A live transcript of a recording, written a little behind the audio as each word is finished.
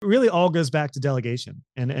really all goes back to delegation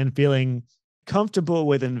and feeling comfortable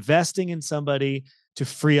with investing in somebody to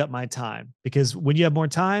free up my time. Because when you have more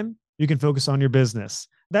time, you can focus on your business.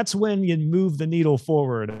 That's when you move the needle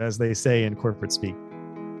forward, as they say in corporate speak.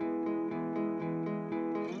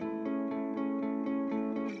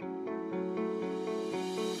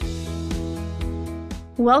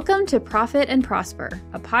 Welcome to Profit and Prosper,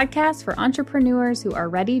 a podcast for entrepreneurs who are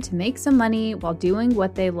ready to make some money while doing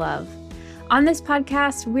what they love. On this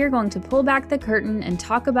podcast, we're going to pull back the curtain and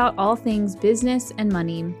talk about all things business and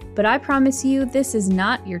money. But I promise you, this is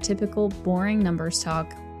not your typical boring numbers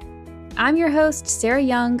talk. I'm your host, Sarah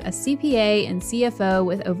Young, a CPA and CFO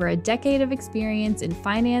with over a decade of experience in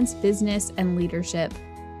finance, business, and leadership.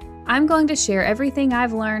 I'm going to share everything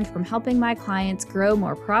I've learned from helping my clients grow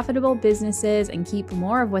more profitable businesses and keep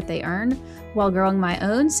more of what they earn while growing my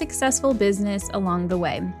own successful business along the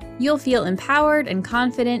way. You'll feel empowered and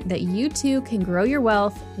confident that you too can grow your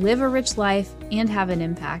wealth, live a rich life, and have an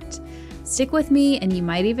impact. Stick with me and you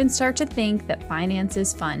might even start to think that finance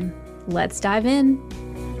is fun. Let's dive in.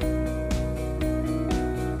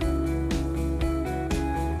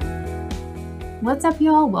 What's up,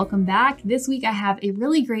 y'all? Welcome back. This week I have a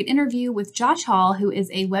really great interview with Josh Hall, who is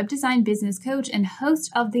a web design business coach and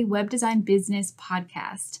host of the Web Design Business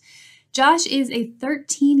podcast. Josh is a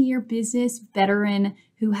 13-year business veteran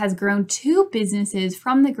who has grown 2 businesses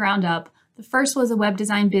from the ground up. The first was a web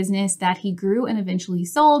design business that he grew and eventually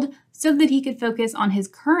sold so that he could focus on his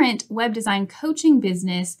current web design coaching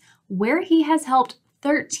business, where he has helped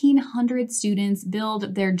 1,300 students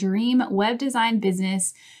build their dream web design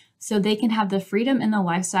business so they can have the freedom and the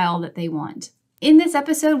lifestyle that they want. In this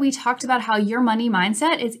episode, we talked about how your money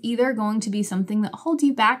mindset is either going to be something that holds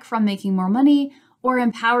you back from making more money or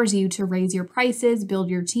empowers you to raise your prices,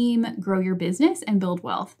 build your team, grow your business, and build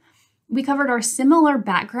wealth. We covered our similar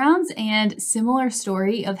backgrounds and similar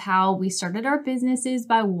story of how we started our businesses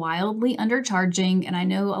by wildly undercharging, and I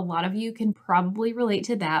know a lot of you can probably relate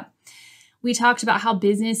to that. We talked about how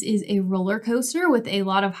business is a roller coaster with a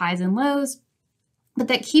lot of highs and lows, but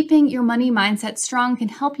that keeping your money mindset strong can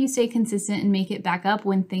help you stay consistent and make it back up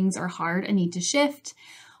when things are hard and need to shift.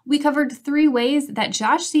 We covered 3 ways that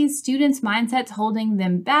Josh sees students' mindsets holding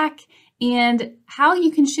them back and how you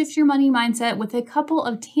can shift your money mindset with a couple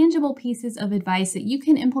of tangible pieces of advice that you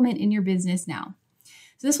can implement in your business now.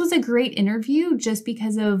 So this was a great interview just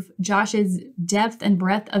because of Josh's depth and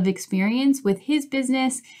breadth of experience with his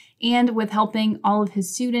business and with helping all of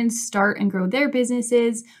his students start and grow their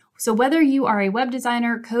businesses. So whether you are a web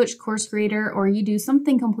designer, coach, course creator, or you do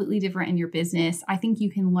something completely different in your business, I think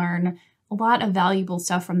you can learn a lot of valuable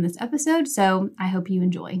stuff from this episode. So I hope you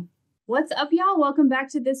enjoy. What's up, y'all? Welcome back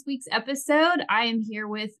to this week's episode. I am here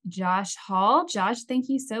with Josh Hall. Josh, thank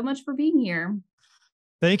you so much for being here.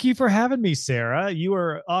 Thank you for having me, Sarah. You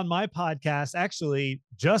were on my podcast actually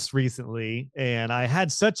just recently, and I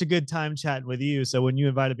had such a good time chatting with you. So when you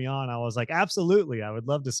invited me on, I was like, absolutely, I would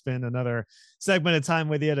love to spend another segment of time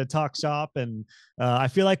with you to talk shop. And I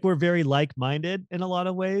feel like we're very like-minded in a lot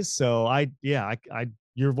of ways. So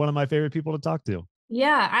you're one of my favorite people to talk to.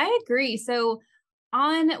 Yeah, I agree. So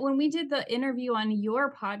when we did the interview on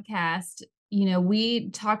your podcast, we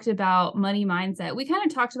talked about money mindset. We kind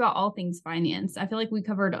of talked about all things finance. I feel like we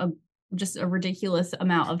covered just a ridiculous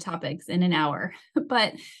amount of topics in an hour.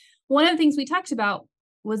 But one of the things we talked about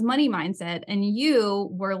was money mindset. And you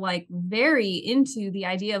were like very into the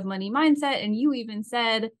idea of money mindset. And you even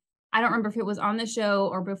said, I don't remember if it was on the show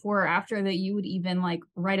or before or after, that you would even like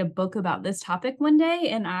write a book about this topic one day.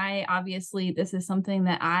 And this is something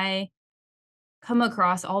that I come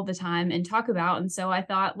across all the time and talk about. And so I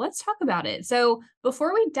thought, let's talk about it. So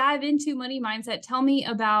before we dive into money mindset, tell me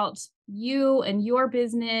about you and your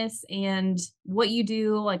business and what you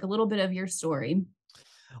do, like a little bit of your story.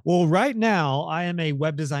 Well, right now I am a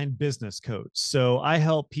web design business coach. So I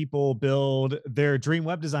help people build their dream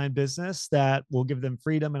web design business that will give them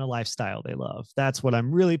freedom and a lifestyle they love. That's what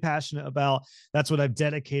I'm really passionate about. That's what I've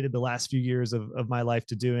dedicated the last few years of my life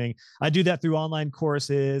to doing. I do that through online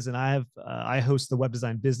courses, and I host the Web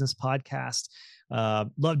Design Business podcast.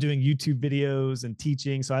 Love doing YouTube videos and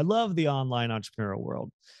teaching. So I love the online entrepreneurial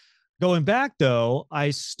world. Going back though, I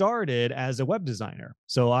started as a web designer.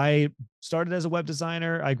 So I started as a web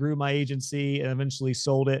designer. I grew my agency and eventually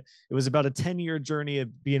sold it. It was about a 10-year journey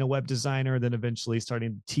of being a web designer, then eventually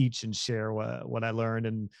starting to teach and share what I learned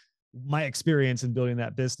and my experience in building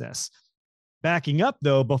that business. Backing up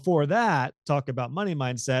though, before that, talk about money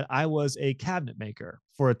mindset, I was a cabinet maker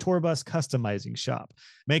for a tour bus customizing shop,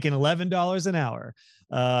 making $11 an hour.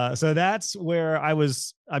 So that's where I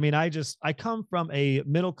was. I mean, I come from a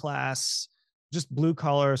middle class just blue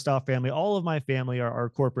collar style family. All of my family are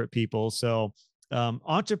corporate people. So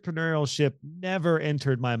entrepreneurship never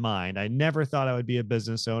entered my mind. I never thought I would be a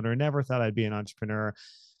business owner, never thought I'd be an entrepreneur,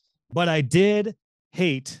 but I did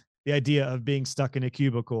hate the idea of being stuck in a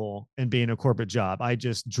cubicle and being a corporate job. I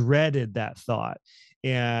just dreaded that thought.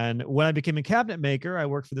 And when I became a cabinet maker, I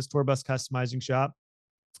worked for this tour bus customizing shop.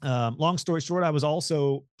 Long story short, I was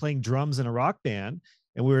also playing drums in a rock band,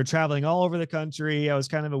 and we were traveling all over the country. I was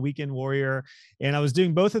kind of a weekend warrior, and I was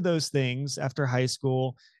doing both of those things after high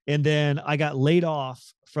school. And then I got laid off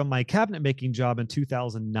from my cabinet making job in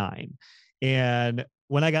 2009. And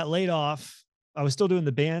when I got laid off, I was still doing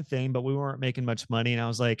the band thing, but we weren't making much money. And I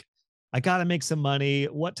was like, I got to make some money.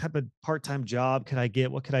 What type of part-time job could I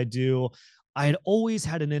get? What could I do? I had always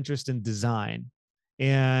had an interest in design.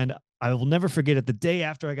 And I will never forget it. The day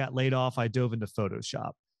after I got laid off, I dove into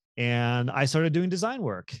Photoshop and I started doing design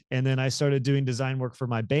work. And then I started doing design work for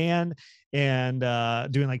my band and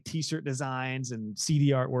doing like t-shirt designs and CD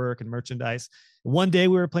artwork and merchandise. One day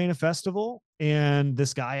we were playing a festival and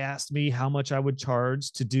this guy asked me how much I would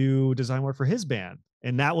charge to do design work for his band.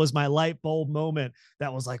 And that was my light bulb moment.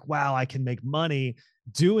 That was like, wow, I can make money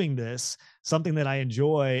doing this, something that I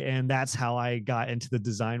enjoy. And that's how I got into the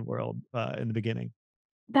design world in the beginning.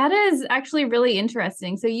 That is actually really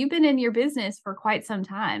interesting. So you've been in your business for quite some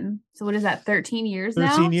time. So what is that, 13 years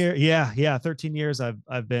now? 13 years. Yeah. 13 years.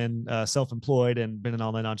 I've been self-employed and been an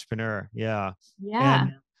online entrepreneur. Yeah. Yeah.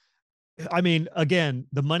 And I mean, again,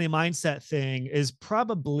 the money mindset thing is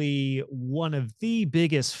probably one of the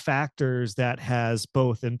biggest factors that has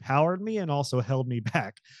both empowered me and also held me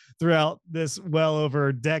back throughout this well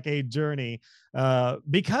over decade journey.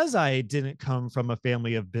 Because I didn't come from a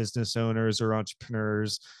family of business owners or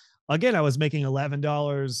entrepreneurs. Again, I was making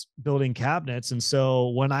 $11 building cabinets. And so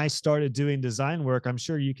when I started doing design work, I'm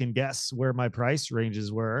sure you can guess where my price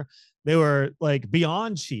ranges were. They were like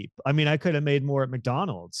beyond cheap. I mean, I could have made more at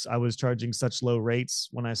McDonald's. I was charging such low rates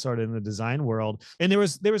when I started in the design world. And there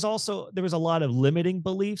was a lot of limiting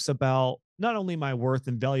beliefs about not only my worth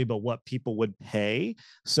and value, but what people would pay.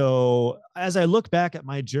 So as I look back at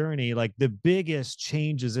my journey, like the biggest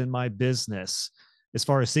changes in my business, as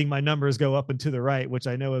far as seeing my numbers go up and to the right, which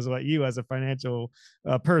I know is what you as a financial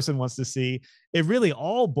person wants to see, it really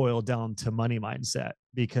all boiled down to money mindset,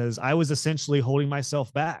 because I was essentially holding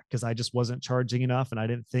myself back because I just wasn't charging enough and I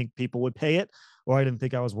didn't think people would pay it, or I didn't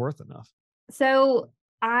think I was worth enough. So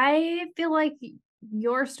I feel like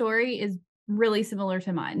your story is really similar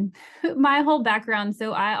to mine. My whole background.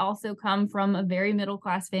 So I also come from a very middle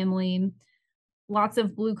class family, lots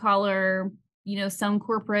of blue collar, some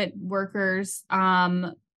corporate workers,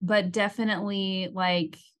 but definitely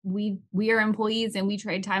like we are employees and we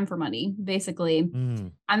trade time for money, basically.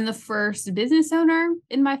 I'm the first business owner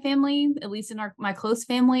in my family, at least in my close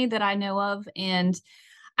family that I know of. And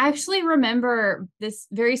I actually remember this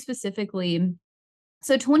very specifically.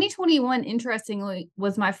 So 2021, interestingly,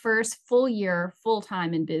 was my first full year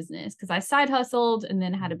full-time in business, because I side hustled and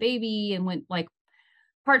then had a baby and went like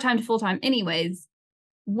part-time to full-time anyways.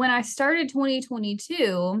 When I started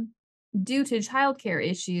 2022, due to childcare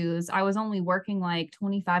issues, I was only working like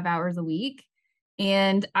 25 hours a week.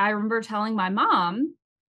 And I remember telling my mom,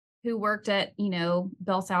 who worked at,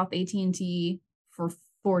 Bell South AT&T for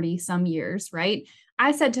 40 some years, right?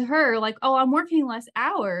 I said to her, like, oh, I'm working less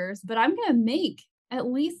hours, but I'm going to make at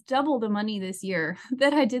least double the money this year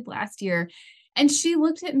that I did last year. And she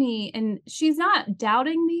looked at me, and she's not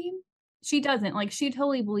doubting me. She doesn't. Like, she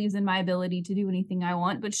totally believes in my ability to do anything I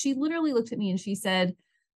want, but she literally looked at me and she said,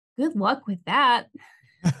 good luck with that.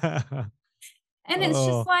 And it's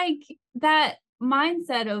just like that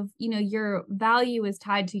mindset of, your value is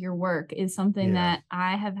tied to your work is something that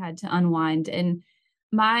I have had to unwind. And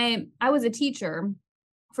I was a teacher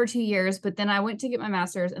for 2 years, but then I went to get my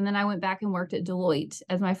master's, and then I went back and worked at Deloitte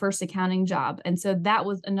as my first accounting job. And so that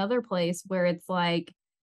was another place where it's like,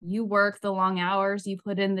 you work the long hours, you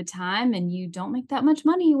put in the time, and you don't make that much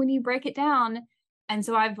money when you break it down. And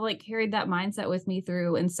so I've like carried that mindset with me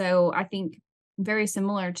through. And so I think very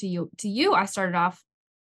similar to you, I started off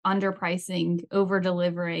underpricing, over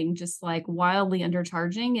delivering, just like wildly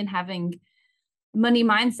undercharging, and having money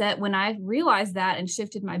mindset. When I realized that and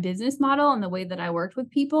shifted my business model and the way that I worked with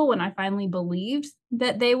people, when I finally believed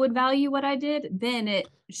that they would value what I did, then it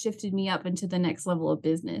shifted me up into the next level of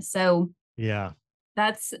business. So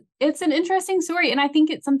it's an interesting story. And I think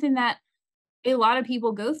it's something that a lot of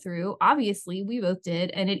people go through. Obviously, we both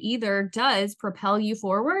did. And it either does propel you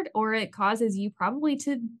forward or it causes you probably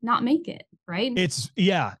to not make it, right? It's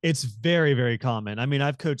very, very common. I mean,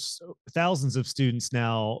 I've coached thousands of students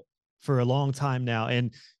now for a long time now.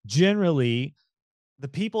 And generally, the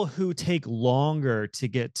people who take longer to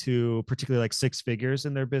get to particularly like six figures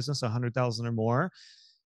in their business, 100,000 or more,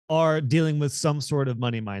 are dealing with some sort of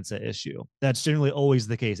money mindset issue. That's generally always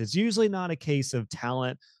the case. It's usually not a case of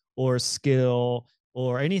talent or skill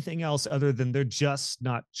or anything else other than they're just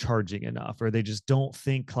not charging enough, or they just don't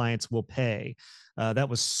think clients will pay. That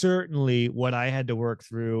was certainly what I had to work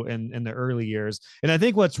through in the early years. And I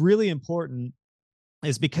think what's really important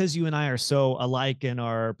is because you and I are so alike in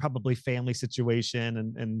our probably family situation,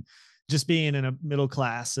 and just being in a middle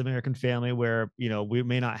class American family where, you know, we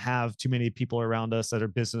may not have too many people around us that are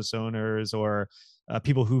business owners or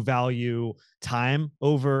people who value time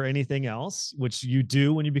over anything else, which you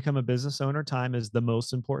do when you become a business owner. Time is the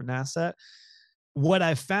most important asset. What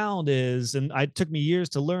I found is, and it took me years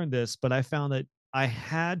to learn this, but I found that I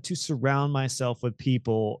had to surround myself with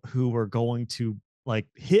people who were going to like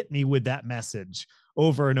hit me with that message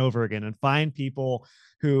over and over again, and find people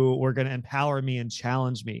who were going to empower me and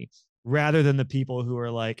challenge me, rather than the people who are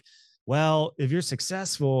like, well, if you're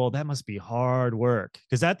successful, that must be hard work.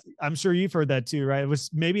 Cause that, I'm sure you've heard that too, right? It was,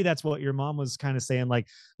 maybe that's what your mom was kind of saying, like,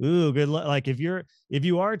 ooh, good luck. Like if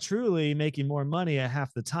you are truly making more money at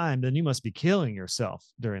half the time, then you must be killing yourself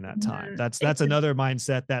during that time. That's another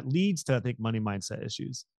mindset that leads to, I think, money mindset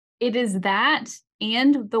issues. It is that,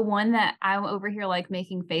 and the one that I'm over here like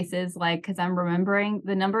making faces, like, because I'm remembering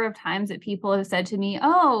the number of times that people have said to me,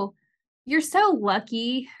 "Oh, you're so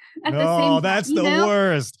lucky." At the same time, that's the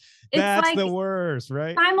worst. That's like, the worst,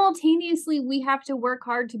 right? Simultaneously, we have to work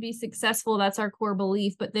hard to be successful. That's our core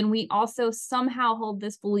belief. But then we also somehow hold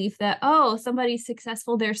this belief that, oh, somebody's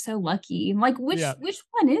successful, they're so lucky. Like, which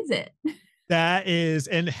one is it? That is,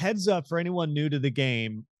 and heads up for anyone new to the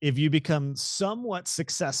game, if you become somewhat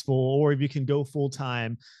successful, or if you can go full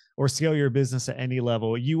time or scale your business at any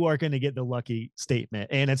level, you are going to get the lucky statement,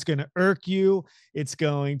 and it's going to irk you. It's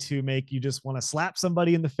going to make you just want to slap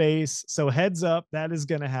somebody in the face. So heads up, that is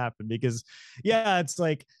going to happen, because yeah, it's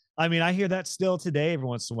like, I mean, I hear that still today. Every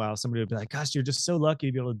once in a while, somebody would be like, gosh, you're just so lucky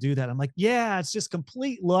to be able to do that. I'm like, yeah, it's just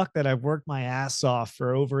complete luck that I've worked my ass off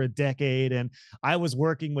for over a decade. And I was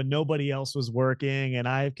working when nobody else was working. And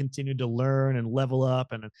I've continued to learn and level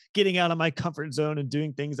up, and getting out of my comfort zone and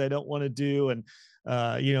doing things I don't want to do. And,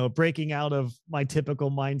 you know, breaking out of my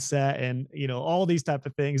typical mindset, and, you know, all these type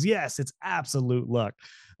of things. Yes, it's absolute luck.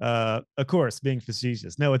 Of course, being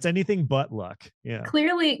facetious. No, it's anything but luck. Yeah.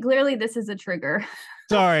 Clearly this is a trigger.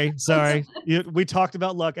 Sorry. We talked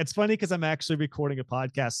about luck. It's funny because I'm actually recording a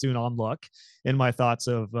podcast soon on luck and my thoughts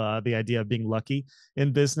of the idea of being lucky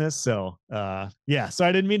in business. So yeah, so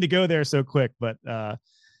I didn't mean to go there so quick, but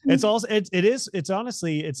it's also, it's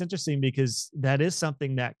honestly, it's interesting because that is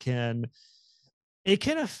something that it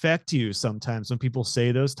can affect you sometimes when people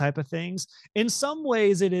say those type of things. In some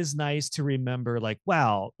ways, it is nice to remember, like,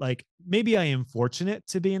 wow, like maybe I am fortunate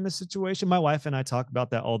to be in this situation. My wife and I talk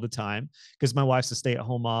about that all the time, because my wife's a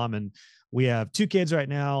stay-at-home mom, and we have two kids right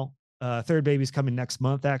now. Third baby's coming next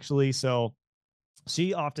month, actually. So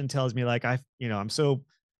she often tells me, like, I'm so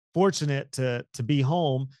fortunate to be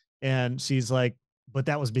home. And she's like, but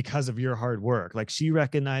that was because of your hard work. Like, she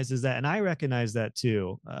recognizes that. And I recognize that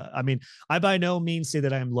too. I mean, I by no means say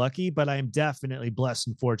that I'm lucky, but I am definitely blessed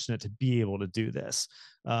and fortunate to be able to do this.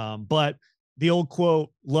 But the old quote,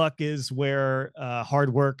 luck is where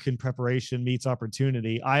hard work and preparation meets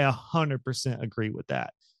opportunity. I 100% agree with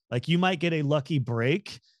that. Like, you might get a lucky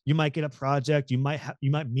break, you might get a project, you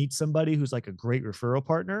might meet somebody who's like a great referral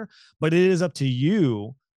partner, but it is up to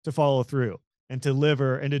you to follow through and to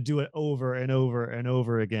deliver and to do it over and over and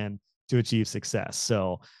over again to achieve success.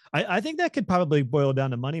 So I think that could probably boil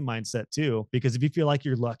down to money mindset too, because if you feel like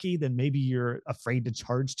you're lucky, then maybe you're afraid to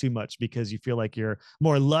charge too much because you feel like you're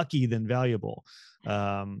more lucky than valuable.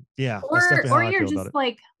 Yeah. Or you're just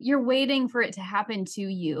like, you're waiting for it to happen to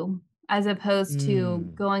you, as opposed to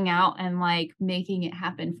going out and like making it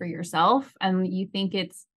happen for yourself. And you think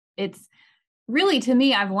it's really, to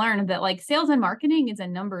me, I've learned that like sales and marketing is a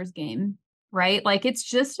numbers game, right? Like, it's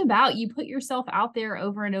just about, you put yourself out there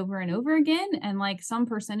over and over and over again, and like some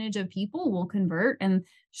percentage of people will convert. And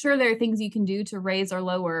sure, there are things you can do to raise or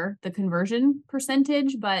lower the conversion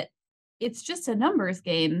percentage, but it's just a numbers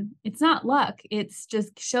game. It's not luck. It's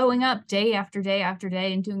just showing up day after day after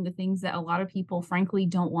day and doing the things that a lot of people frankly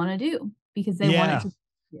don't want to do because they want it to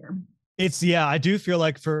be here. I do feel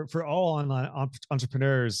like for all online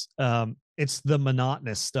entrepreneurs, it's the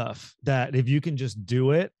monotonous stuff that if you can just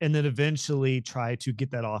do it and then eventually try to get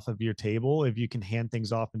that off of your table, if you can hand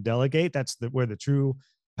things off and delegate, that's where the true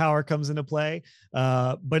power comes into play.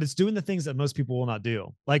 But it's doing the things that most people will not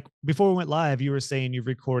do. Like, before we went live, you were saying you've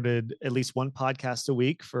recorded at least one podcast a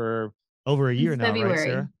week for over a year now, right,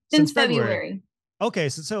 Sarah? Since February. Okay.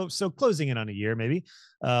 So closing in on a year, maybe.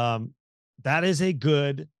 Um, that is a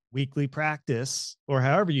good weekly practice, or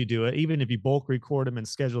however you do it. Even if you bulk record them and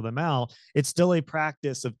schedule them out, it's still a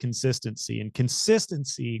practice of consistency, and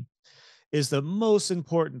consistency is the most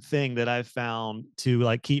important thing that I've found to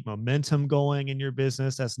like keep momentum going in your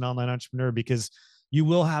business as an online entrepreneur, because you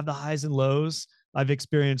will have the highs and lows. I've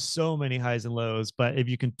experienced so many highs and lows, but if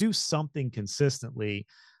you can do something consistently,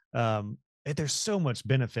 there's so much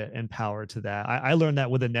benefit and power to that. I learned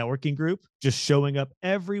that with a networking group, just showing up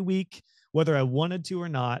every week, whether I wanted to or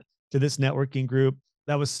not, to this networking group.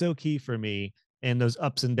 That was so key for me in those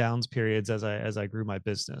ups and downs periods as I grew my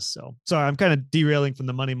business. So sorry, I'm kind of derailing from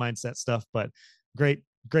the money mindset stuff, but great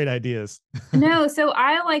ideas. No, so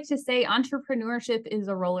I like to say entrepreneurship is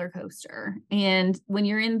a roller coaster. And when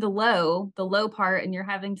you're in the low part, and you're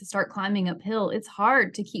having to start climbing uphill, it's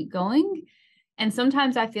hard to keep going. And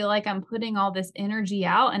sometimes I feel like I'm putting all this energy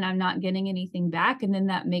out and I'm not getting anything back. And then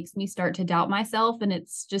that makes me start to doubt myself. And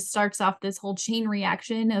it's just starts off this whole chain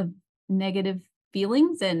reaction of negative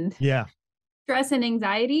feelings and Yeah. stress and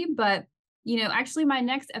anxiety. But, actually my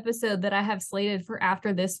next episode that I have slated for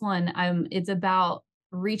after this one, it's about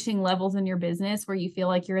reaching levels in your business where you feel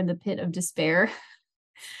like you're in the pit of despair.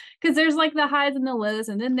 Because there's like the highs and the lows,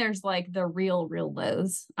 and then there's like the real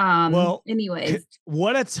lows. Well, Anyways.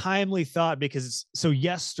 what a timely thought, because so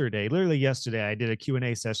yesterday, literally yesterday, I did a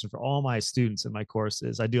Q&A session for all my students in my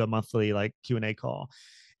courses. I do a monthly like Q&A call.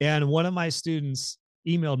 And one of my students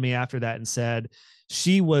emailed me after that and said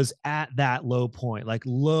she was at that low point, like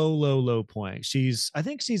low point. I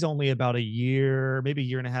think she's only about a year, maybe a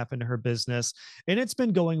year and a half into her business, and it's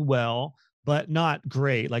been going well, but not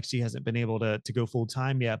great. Like she hasn't been able to go full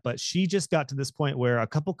time yet, but she just got to this point where a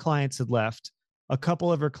couple clients had left. A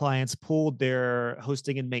couple of her clients pulled their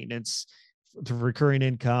hosting and maintenance to recurring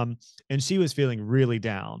income, and she was feeling really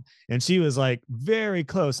down. And she was like very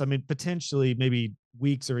close. I mean, potentially maybe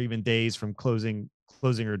weeks or even days from closing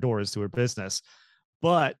her doors to her business,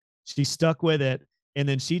 but she stuck with it. And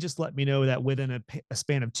then she just let me know that within a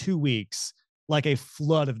span of 2 weeks, like a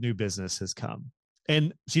flood of new business has come.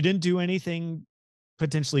 And she didn't do anything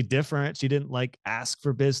potentially different. She didn't like ask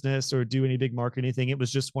for business or do any big marketing anything. It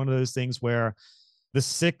was just one of those things where the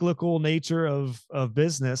cyclical nature of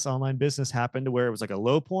business, online business, happened to where it was like a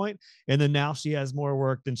low point, and then now she has more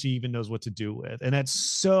work than she even knows what to do with. And that's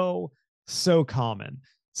so common.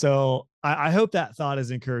 So I hope that thought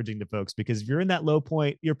is encouraging to folks, because if you're in that low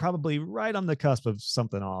point, you're probably right on the cusp of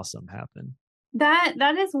something awesome happening.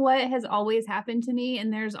 That is what has always happened to me.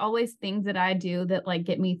 And there's always things that I do that like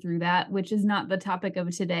get me through that, which is not the topic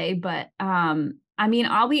of today. But I mean,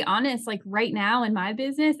 I'll be honest, like right now in my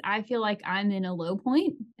business, I feel like I'm in a low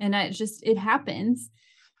point, and it happens.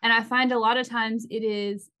 And I find a lot of times it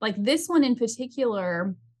is like this one in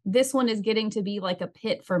particular, this one is getting to be like a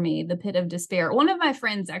pit for me, the pit of despair. One of my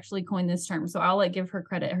friends actually coined this term, so I'll like give her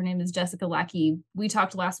credit. Her name is Jessica Lackey. We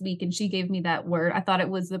talked last week and she gave me that word. I thought it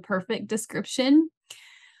was the perfect description.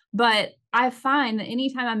 But I find that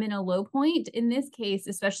anytime I'm in a low point, in this case,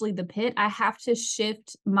 especially the pit, I have to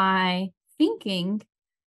shift my thinking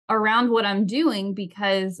around what I'm doing,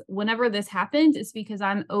 because whenever this happens, it's because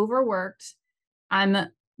I'm overworked. I'm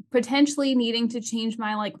potentially needing to change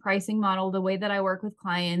my like pricing model, the way that I work with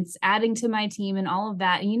clients, adding to my team and all of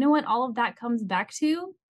that. And you know what all of that comes back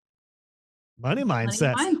to? Money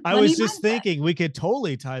mindset. I was just mindset. thinking we could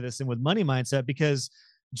totally tie this in with money mindset, because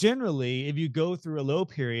generally, if you go through a low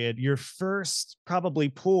period, your first probably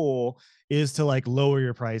pull is to like lower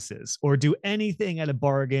your prices or do anything at a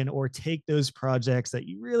bargain, or take those projects that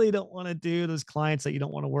you really don't want to do, those clients that you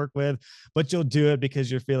don't want to work with, but you'll do it because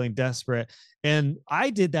you're feeling desperate. And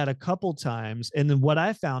I did that a couple times. And then what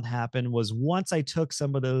I found happened was, once I took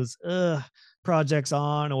some of those projects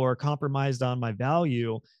on or compromised on my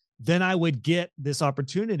value, then I would get this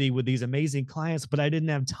opportunity with these amazing clients, but I didn't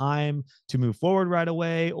have time to move forward right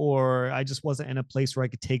away, or I just wasn't in a place where I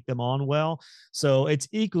could take them on well. So it's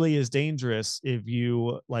equally as dangerous if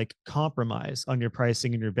you like compromise on your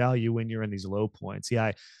pricing and your value when you're in these low points.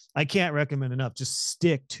 Yeah, I can't recommend enough. Just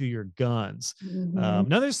stick to your guns. Mm-hmm.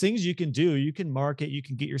 Now there's things you can do. You can market, you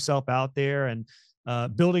can get yourself out there, and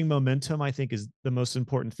building momentum, I think, is the most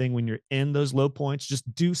important thing when you're in those low points.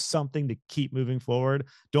 Just do something to keep moving forward.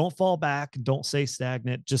 Don't fall back. Don't stay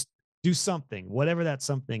stagnant. Just do something, whatever that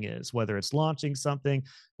something is, whether it's launching something,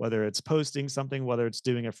 whether it's posting something, whether it's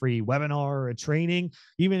doing a free webinar or a training,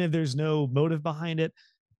 even if there's no motive behind it,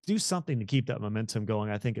 do something to keep that momentum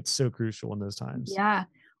going. I think it's so crucial in those times. Yeah.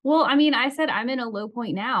 Well, I mean, I said I'm in a low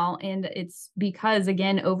point now, and it's because,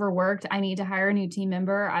 again, overworked. I need to hire a new team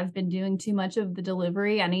member. I've been doing too much of the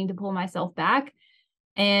delivery. I need to pull myself back.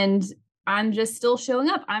 And I'm just still showing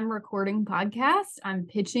up. I'm recording podcasts. I'm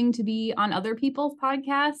pitching to be on other people's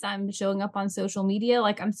podcasts. I'm showing up on social media.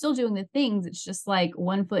 Like I'm still doing the things. It's just like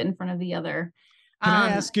one foot in front of the other. Can I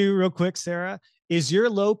ask you real quick, Sarah, is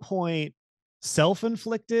your low point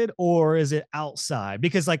self-inflicted or is it outside?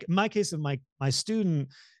 Because like in my case of my student,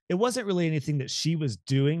 it wasn't really anything that she was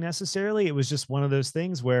doing necessarily. It was just one of those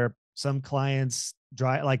things where some clients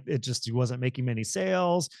like it just wasn't making many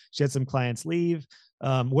sales. She had some clients leave.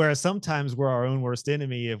 Whereas sometimes we're our own worst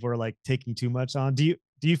enemy if we're like taking too much on. Do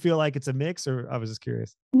you feel like it's a mix, or I was just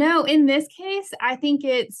curious? No, in this case, I think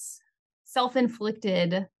it's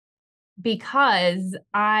self-inflicted because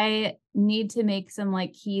I need to make some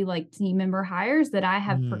like key like team member hires that I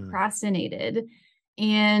have procrastinated.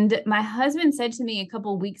 And my husband said to me a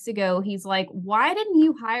couple of weeks ago, he's like, why didn't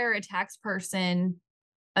you hire a tax person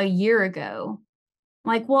a year ago?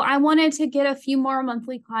 Like, well, I wanted to get a few more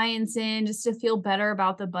monthly clients in just to feel better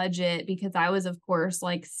about the budget because I was, of course,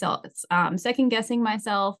 like second guessing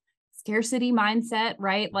myself, scarcity mindset,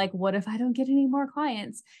 right? Like, what if I don't get any more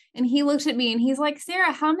clients? And he looked at me and he's like,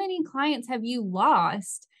 Sarah, how many clients have you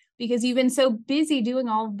lost because you've been so busy doing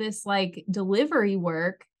all of this like delivery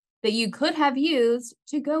work that you could have used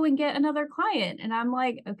to go and get another client? And I'm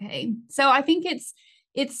like, okay. So I think it's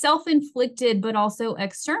self-inflicted, but also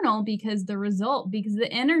external because the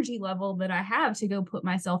energy level that I have to go put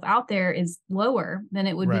myself out there is lower than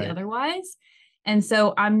it would be otherwise. And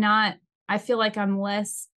so I feel like I'm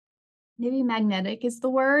less, maybe magnetic is the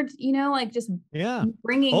word, like just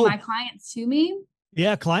bringing my clients to me.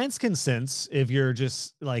 Yeah, clients can sense if you're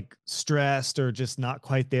just like stressed or just not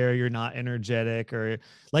quite there, you're not energetic, or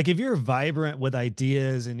like if you're vibrant with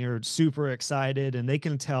ideas and you're super excited and they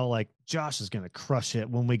can tell like Josh is going to crush it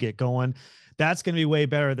when we get going. That's going to be way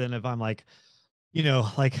better than if I'm like,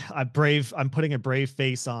 like I'm putting a brave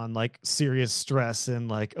face on like serious stress and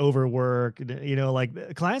like overwork,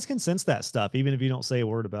 like clients can sense that stuff, even if you don't say a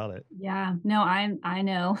word about it. Yeah, no, I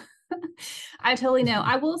know. I totally know.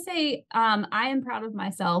 I will say, I am proud of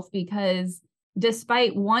myself because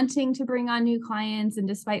despite wanting to bring on new clients and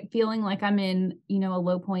despite feeling like I'm in, a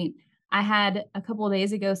low point, I had a couple of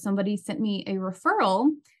days ago, somebody sent me a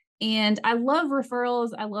referral. And I love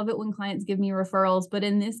referrals. I love it when clients give me referrals. But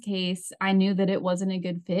in this case, I knew that it wasn't a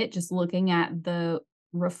good fit. Just looking at the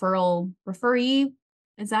referee,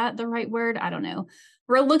 is that the right word? I don't know.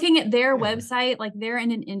 We're looking at their website, like they're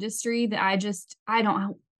in an industry that I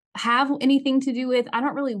don't have anything to do with. I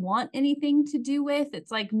don't really want anything to do with.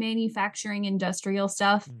 It's like manufacturing, industrial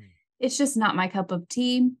stuff. It's just not my cup of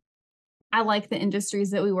tea. I like the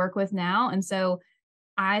industries that we work with now. And so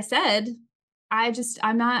I said,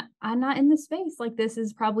 I'm not in the space. Like this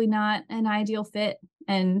is probably not an ideal fit,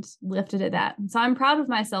 and left it at that. So I'm proud of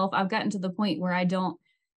myself. I've gotten to the point where I don't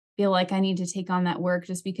feel like I need to take on that work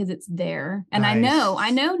just because it's there. And nice.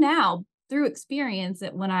 I know now through experience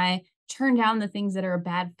that when I turn down the things that are a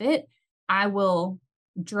bad fit, I will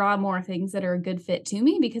draw more things that are a good fit to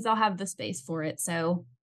me because I'll have the space for it. So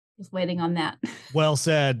just waiting on that. Well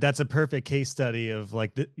said. That's a perfect case study of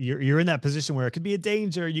like you're in that position where it could be a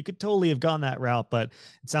danger. You could totally have gone that route, but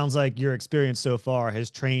it sounds like your experience so far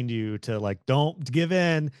has trained you to like, don't give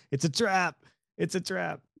in. It's a trap. It's a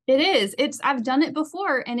trap. It is. I've done it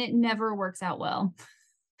before and it never works out well.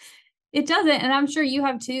 It doesn't. And I'm sure you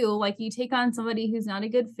have too. Like you take on somebody who's not a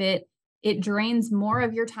good fit. It drains more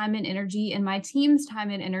of your time and energy and my team's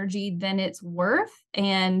time and energy than it's worth.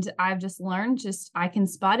 And I've just learned I can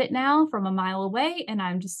spot it now from a mile away and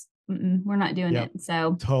I'm just, we're not doing it.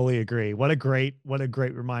 So totally agree. What a great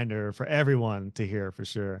reminder for everyone to hear for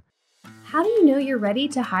sure. How do you know you're ready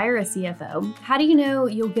to hire a CFO? How do you know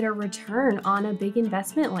you'll get a return on a big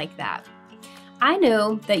investment like that? I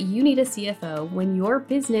know that you need a CFO when your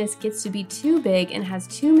business gets to be too big and has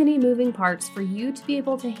too many moving parts for you to be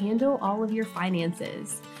able to handle all of your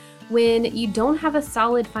finances. When you don't have a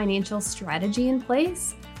solid financial strategy in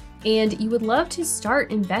place, and you would love to start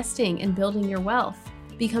investing and building your wealth,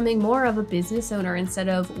 becoming more of a business owner instead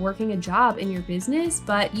of working a job in your business,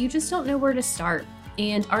 but you just don't know where to start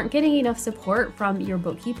and aren't getting enough support from your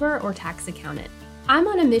bookkeeper or tax accountant. I'm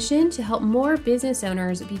on a mission to help more business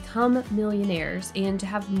owners become millionaires and to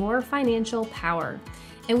have more financial power.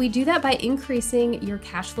 And we do that by increasing your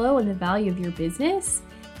cash flow and the value of your business,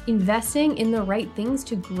 investing in the right things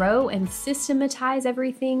to grow and systematize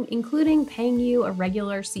everything, including paying you a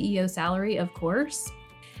regular CEO salary, of course,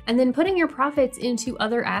 and then putting your profits into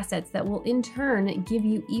other assets that will in turn give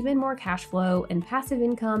you even more cash flow and passive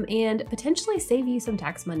income and potentially save you some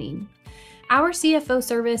tax money. Our CFO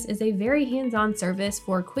service is a very hands-on service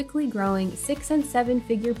for quickly growing 6- and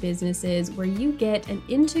 7-figure businesses where you get an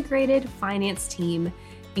integrated finance team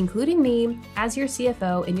including me as your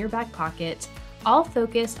CFO in your back pocket, all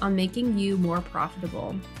focused on making you more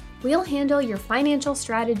profitable. We'll handle your financial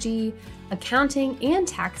strategy, accounting, and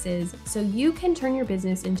taxes so you can turn your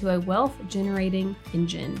business into a wealth-generating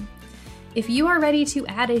engine. If you are ready to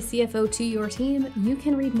add a CFO to your team, you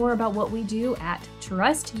can read more about what we do at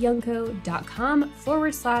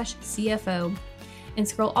trustyoungco.com/CFO and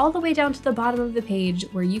scroll all the way down to the bottom of the page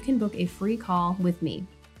where you can book a free call with me.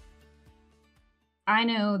 I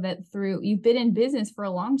know that you've been in business for a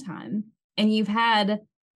long time and you've had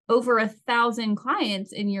over 1,000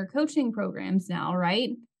 clients in your coaching programs now,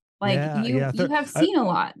 right? Like you have seen a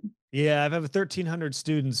lot. Yeah, I've 1,300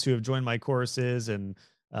 students who have joined my courses and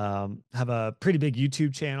have a pretty big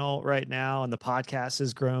YouTube channel right now, and the podcast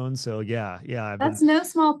has grown. So yeah, That's no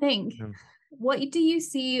small thing. What do you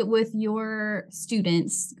see with your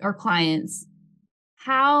students or clients?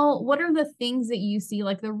 What are the things that you see,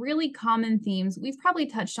 like the really common themes? We've probably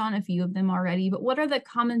touched on a few of them already, but what are the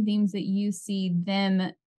common themes that you see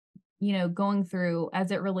them, going through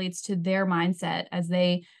as it relates to their mindset as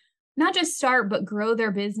they not just start, but grow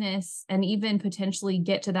their business and even potentially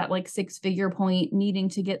get to that like 6-figure point, needing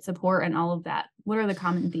to get support and all of that? What are the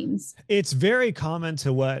common themes? It's very common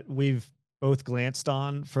to what we've both glanced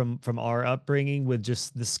on from our upbringing, with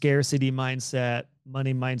just the scarcity mindset,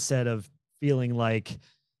 money mindset of feeling like,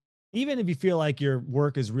 even if you feel like your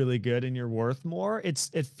work is really good and you're worth more, it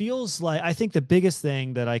feels like, I think the biggest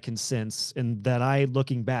thing that I can sense, and that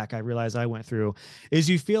looking back, I realize I went through, is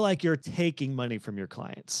you feel like you're taking money from your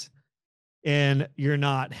clients and you're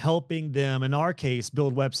not helping them, in our case,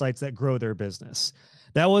 build websites that grow their business.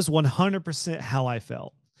 That was 100% how I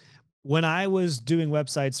felt. When I was doing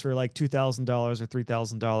websites for like $2,000 or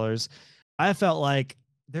 $3,000, I felt like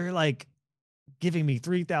they're like giving me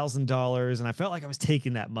 $3,000 and I felt like I was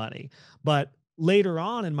taking that money. But later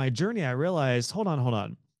on in my journey, I realized, hold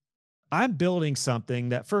on. I'm building something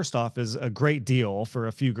that, first off, is a great deal for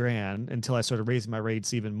a few grand, until I started raising my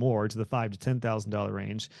rates even more to the $5,000 to $10,000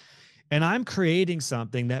 range. And I'm creating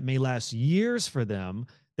something that may last years for them,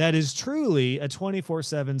 that is truly a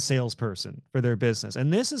 24/7 salesperson for their business.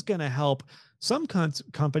 And this is going to help some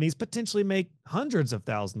companies potentially make hundreds of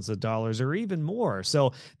thousands of dollars or even more.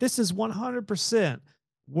 So this is 100%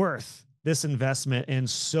 worth this investment and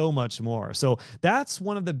so much more. So that's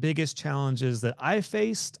one of the biggest challenges that I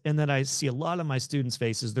faced, and that I see a lot of my students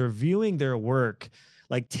face, is they're viewing their work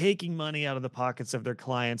like taking money out of the pockets of their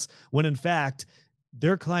clients, when in fact,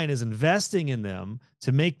 their client is investing in them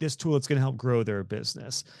to make this tool that's going to help grow their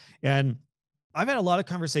business. And I've had a lot of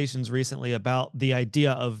conversations recently about the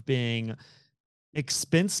idea of being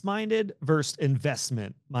expense minded versus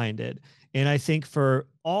investment minded. And I think for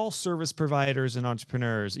all service providers and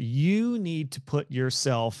entrepreneurs, you need to put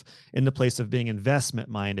yourself in the place of being investment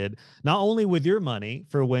minded, not only with your money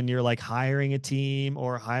for when you're like hiring a team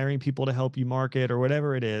or hiring people to help you market or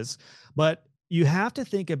whatever it is, but you have to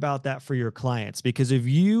think about that for your clients. Because if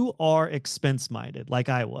you are expense minded, like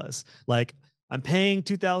I was, like I'm paying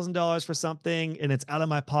 $2,000 for something and it's out of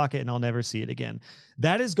my pocket and I'll never see it again,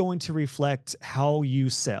 that is going to reflect how you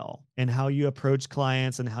sell and how you approach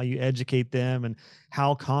clients and how you educate them and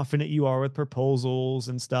how confident you are with proposals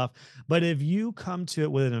and stuff. But if you come to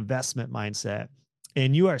it with an investment mindset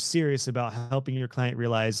and you are serious about helping your client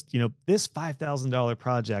realize, this $5,000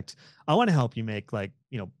 project, I want to help you make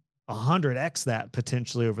 100x that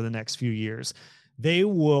potentially over the next few years, they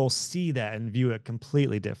will see that and view it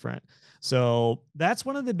completely different. So that's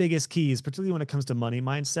one of the biggest keys, particularly when it comes to money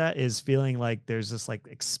mindset, is feeling like there's this like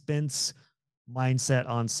expense mindset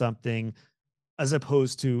on something, as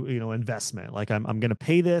opposed to, investment. Like I'm going to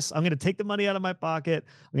pay this, I'm going to take the money out of my pocket,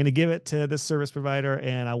 I'm going to give it to this service provider,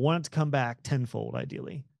 and I want it to come back tenfold,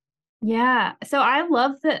 ideally. Yeah. So I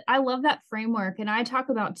love that framework. And I talk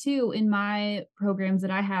about too in my programs that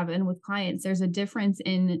I have and with clients, there's a difference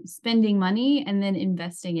in spending money and then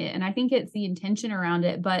investing it. And I think it's the intention around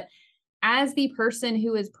it. But as the person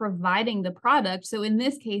who is providing the product, so in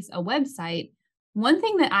this case, a website, one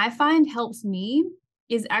thing that I find helps me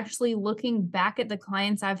is actually looking back at the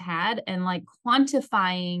clients I've had and like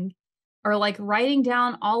quantifying, or like writing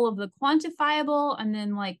down all of the quantifiable and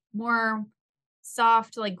then like more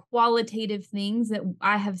soft, like qualitative things that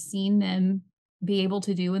I have seen them be able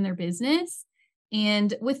to do in their business.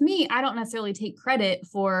 And with me, I don't necessarily take credit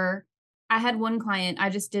for, I had one client, I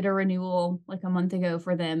just did a renewal like a month ago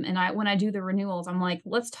for them. And when I do the renewals, I'm like,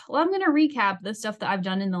 I'm going to recap the stuff that I've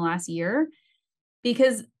done in the last year,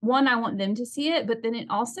 because one, I want them to see it, but then it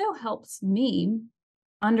also helps me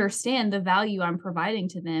understand the value I'm providing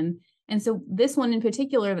to them. And so this one in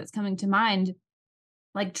particular that's coming to mind,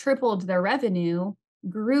 like tripled their revenue,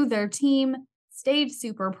 grew their team, stayed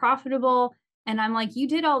super profitable. And I'm like, you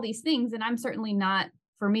did all these things. And I'm certainly not,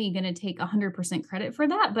 for me, going to take 100% credit for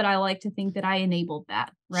that. But I like to think that I enabled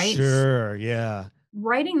that, right? Sure. Yeah.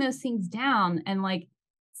 Writing those things down and like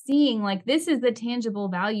seeing like this is the tangible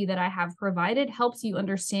value that I have provided helps you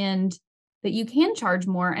understand that you can charge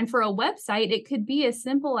more. And for a website, it could be as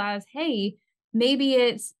simple as, hey, maybe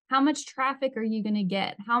it's how much traffic are you going to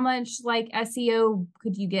get? How much like SEO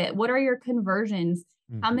could you get? What are your conversions?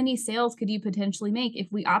 How many sales could you potentially make if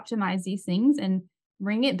we optimize these things and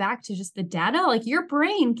bring it back to just the data? Like your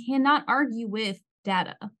brain cannot argue with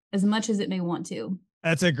data as much as it may want to.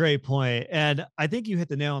 That's a great point. And I think you hit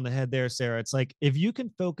the nail on the head there, Sarah. It's like if you can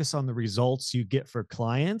focus on the results you get for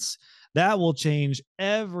clients, that will change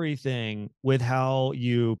everything with how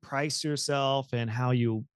you price yourself and how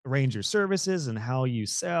you arrange your services and how you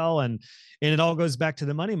sell. And it all goes back to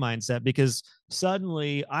the money mindset, because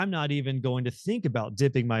suddenly I'm not even going to think about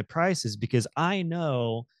dipping my prices because I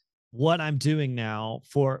know what I'm doing now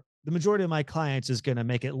for the majority of my clients is going to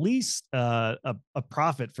make at least a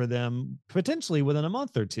profit for them potentially within a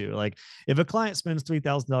month or two. Like if a client spends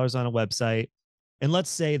 $3,000 on a website, and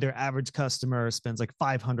let's say their average customer spends like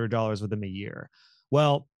 $500 with them a year.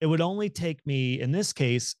 Well, it would only take me, in this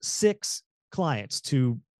case, 6 clients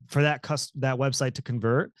for that website to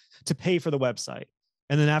convert, to pay for the website.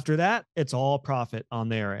 And then after that, it's all profit on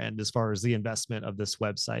their end as far as the investment of this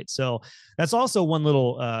website. So that's also one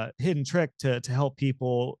little hidden trick to help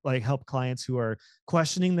people, like help clients who are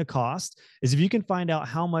questioning the cost, is if you can find out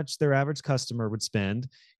how much their average customer would spend.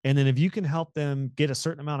 And then if you can help them get a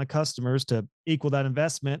certain amount of customers to equal that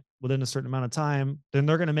investment within a certain amount of time, then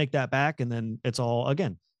they're going to make that back. And then it's all,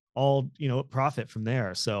 again, all, profit from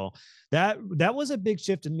there. So that was a big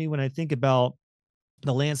shift in me when I think about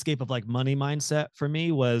the landscape of like money mindset. For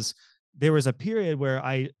me, was there was a period where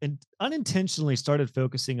I unintentionally started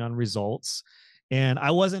focusing on results, and I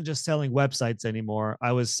wasn't just selling websites anymore.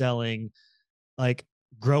 I was selling like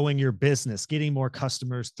growing your business, getting more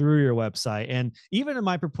customers through your website. And even in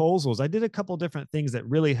my proposals, I did a couple different things that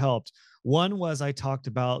really helped. One was I talked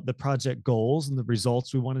about the project goals and the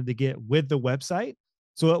results we wanted to get with the website.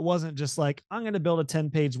 So it wasn't just like, I'm going to build a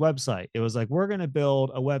 10-page website. It was like, we're going to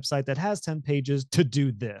build a website that has 10 pages to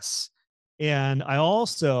do this. And I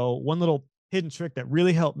also, one little hidden trick that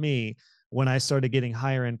really helped me when I started getting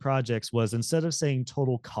higher end projects was, instead of saying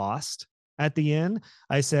total cost at the end,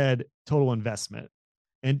 I said total investment.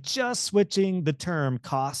 And just switching the term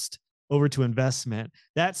cost over to investment,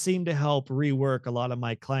 that seemed to help rework a lot of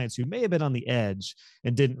my clients who may have been on the edge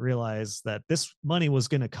and didn't realize that this money was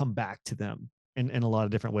going to come back to them in a lot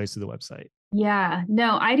of different ways through the website. Yeah,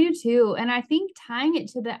 no, I do too. And I think tying it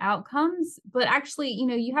to the outcomes, but actually,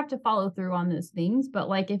 you have to follow through on those things. But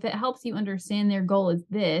like, if it helps you understand their goal is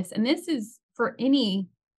this, and this is for any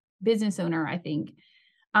business owner, I think,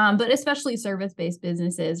 but especially service-based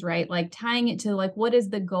businesses, right? Like tying it to like, what is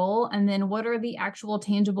the goal? And then what are the actual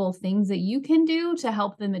tangible things that you can do to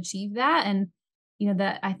help them achieve that? And,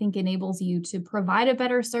 that I think enables you to provide a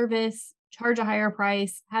better service, charge a higher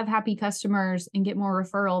price, have happy customers, and get more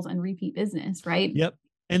referrals and repeat business, right? Yep.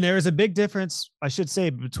 And there is a big difference, I should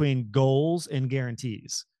say, between goals and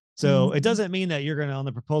guarantees. So it doesn't mean that you're going to, on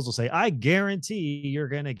the proposal, say, I guarantee you're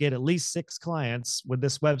going to get at least 6 clients with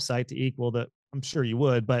this website to equal that. I'm sure you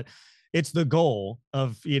would, but it's the goal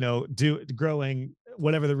of, growing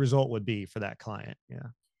whatever the result would be for that client. Yeah.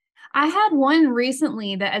 I had one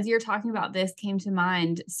recently that, as you're talking about this, came to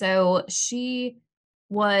mind. So she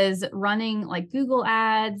was running like Google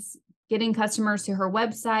ads, getting customers to her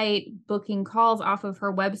website, booking calls off of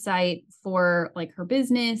her website for like her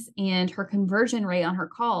business. And her conversion rate on her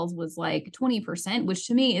calls was like 20%, which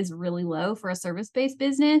to me is really low for a service-based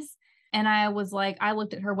business. And I was like, I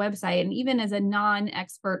looked at her website, and even as a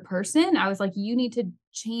non-expert person, I was like, you need to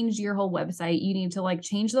change your whole website. You need to like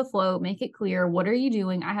change the flow, make it clear. What are you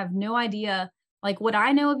doing? I have no idea. Like what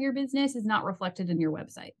I know of your business is not reflected in your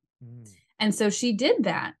website. And so she did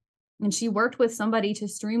that. And she worked with somebody to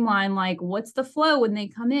streamline, like, what's the flow when they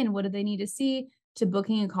come in? What do they need to see to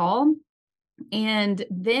booking a call? And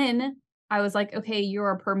then I was like, okay, you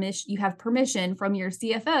have permission from your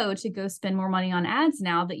CFO to go spend more money on ads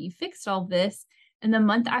now that you fixed all this. And the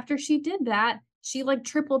month after she did that, she like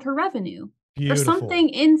tripled her revenue or something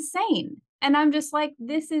insane. And I'm just like,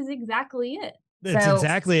 this is exactly it. That's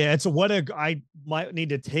exactly it. So I might need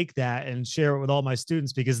to take that and share it with all my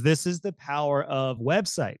students, because this is the power of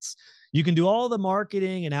websites. You can do all the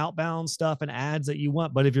marketing and outbound stuff and ads that you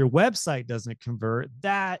want, but if your website doesn't convert,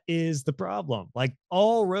 that is the problem. Like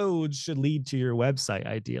all roads should lead to your website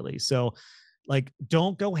ideally. So like,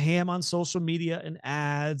 don't go ham on social media and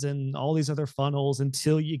ads and all these other funnels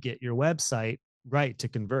until you get your website right to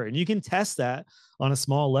convert. And you can test that on a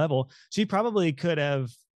small level. She probably could have,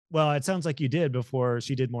 well, it sounds like you did before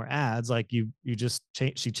she did more ads. Like you just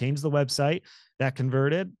she changed the website that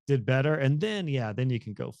converted, did better. And then, yeah, then you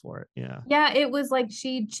can go for it. Yeah. Yeah, it was like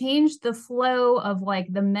she changed the flow of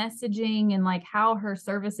like the messaging and like how her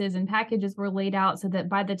services and packages were laid out so that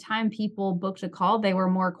by the time people booked a call, they were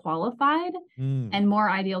more qualified and more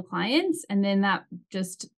ideal clients. And then that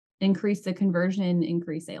just increased the conversion,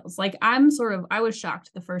 increased sales. Like I was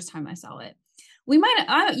shocked the first time I saw it. You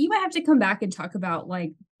might have to come back and talk about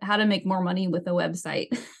like how to make more money with a website.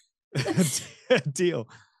 Deal.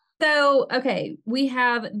 So, okay, we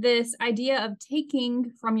have this idea of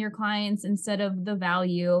taking from your clients instead of the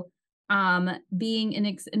value, being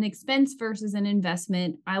an expense versus an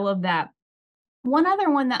investment. I love that. One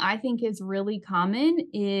other one that I think is really common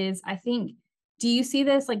is do you see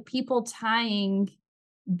this? Like people tying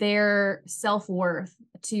their self-worth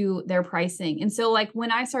to their pricing. And so like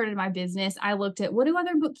when I started my business, I looked at what do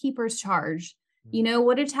other bookkeepers charge?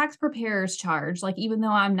 What do tax preparers charge? Like, even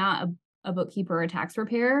though I'm not a bookkeeper or a tax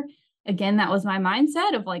preparer, again, that was my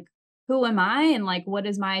mindset of like, who am I? And like, what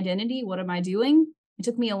is my identity? What am I doing? It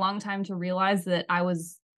took me a long time to realize that I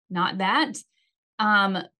was not that.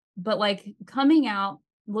 But like coming out,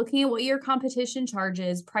 looking at what your competition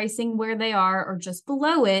charges, pricing where they are or just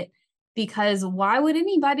below it, because why would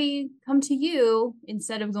anybody come to you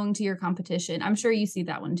instead of going to your competition? I'm sure you see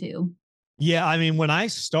that one too. Yeah. I mean, when I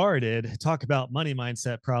started, talk about money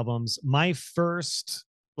mindset problems, my first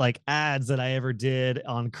like ads that I ever did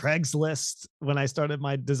on Craigslist when I started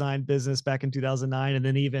my design business back in 2009. And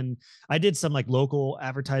then even I did some like local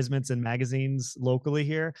advertisements in magazines locally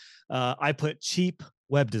here. I put cheap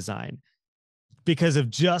web design because of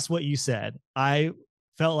just what you said. I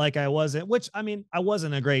felt like I wasn't, which I mean, I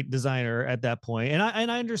wasn't a great designer at that point. And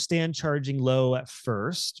I understand charging low at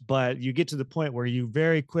first, but you get to the point where you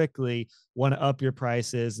very quickly want to up your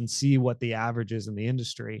prices and see what the average is in the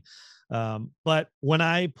industry. But when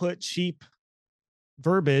I put cheap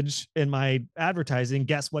verbiage in my advertising,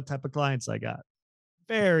 guess what type of clients I got?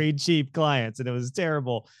 Very cheap clients, and it was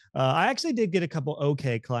terrible. I actually did get a couple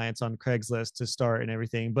okay clients on Craigslist to start and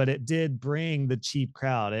everything, but it did bring the cheap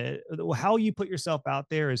crowd. How you put yourself out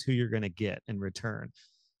there is who you're going to get in return.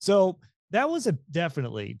 So that was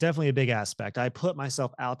definitely a big aspect. I put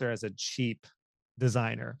myself out there as a cheap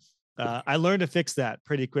designer. I learned to fix that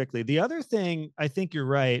pretty quickly. The other thing, I think you're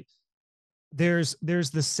right, there's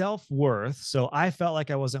the self-worth. So I felt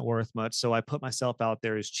like I wasn't worth much. So I put myself out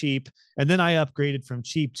there as cheap. And then I upgraded from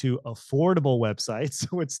cheap to affordable websites,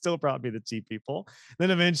 which still brought me the cheap people.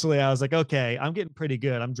 Then eventually I was like, okay, I'm getting pretty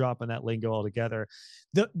good. I'm dropping that lingo altogether.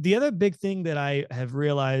 The other big thing that I have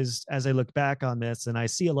realized as I look back on this, and I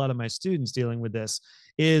see a lot of my students dealing with this,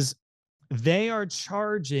 is they are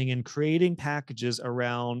charging and creating packages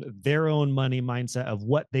around their own money mindset of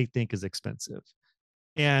what they think is expensive.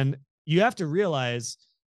 And you have to realize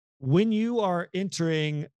when you are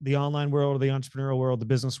entering the online world or the entrepreneurial world, the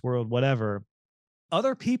business world, whatever,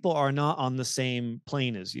 other people are not on the same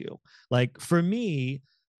plane as you. Like for me,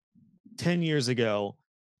 10 years ago,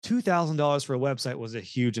 $2,000 for a website was a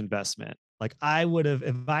huge investment. Like I would have,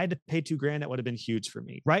 if I had to pay $2,000, that would have been huge for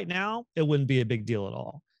me. Right now, it wouldn't be a big deal at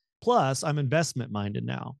all. Plus, I'm investment minded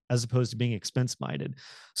now, as opposed to being expense minded.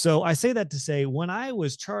 So I say that to say, when I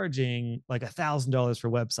was charging like $1,000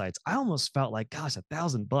 for websites, I almost felt like, gosh,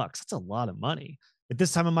 $1,000, that's a lot of money. At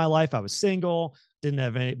this time of my life, I was single, didn't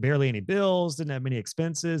have barely any bills, didn't have many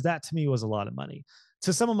expenses. That to me was a lot of money.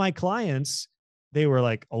 To some of my clients, they were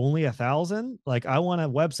like, only 1,000? Like, I want a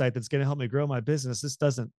website that's going to help me grow my business. This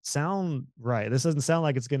doesn't sound right. This doesn't sound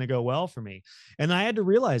like it's going to go well for me. And I had to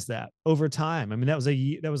realize that over time. I mean, that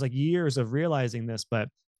was like years of realizing this, but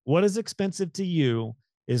what is expensive to you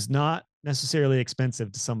is not necessarily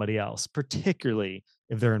expensive to somebody else, particularly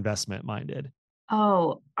if they're investment minded.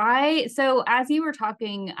 So as you were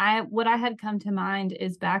talking, what I had come to mind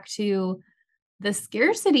is back to the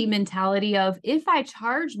scarcity mentality of if I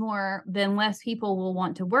charge more, then less people will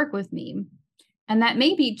want to work with me. And that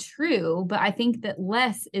may be true, but I think that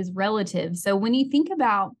less is relative. So when you think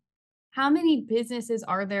about how many businesses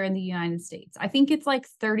are there in the United States, I think it's like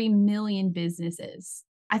 30 million businesses.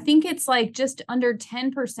 I think it's like just under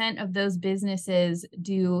 10% of those businesses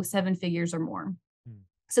do 7 figures or more.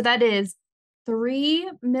 So that is 3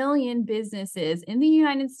 million businesses in the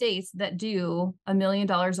United States that do $1 million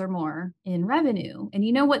or more in revenue. And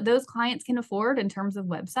you know what those clients can afford in terms of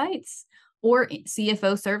websites or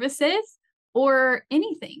CFO services or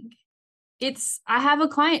anything? I have a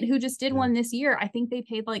client who just did one this year. I think they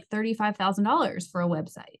paid like $35,000 for a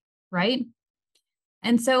website, right?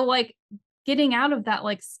 And so like getting out of that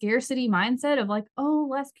like scarcity mindset of like, oh,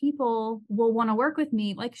 less people will want to work with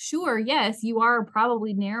me. Like, sure, yes, you are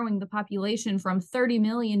probably narrowing the population from 30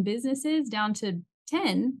 million businesses down to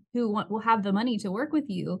 10 who will have the money to work with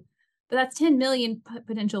you. But that's 10 million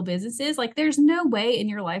potential businesses. Like, there's no way in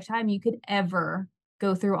your lifetime you could ever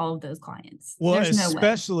go through all of those clients. Well, There's no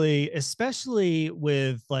way. especially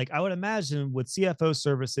with like, I would imagine with CFO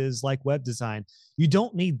services like web design, you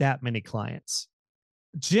don't need that many clients.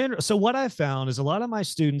 So what I found is a lot of my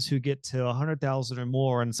students who get to 100,000 or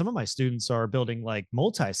more, and some of my students are building like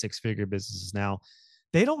multi six-figure businesses now,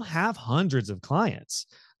 they don't have hundreds of clients.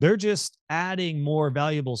 They're just adding more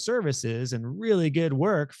valuable services and really good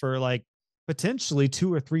work for like potentially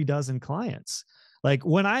 2 or 3 dozen clients. Like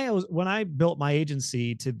when I built my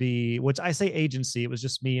agency to be, which I say agency, it was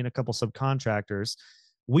just me and a couple subcontractors.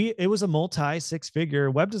 It was a multi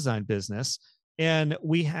six-figure web design business, and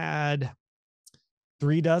we had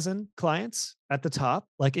 3 dozen clients at the top.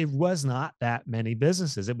 Like, it was not that many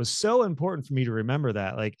businesses. It was so important for me to remember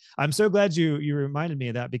that. Like, I'm so glad you reminded me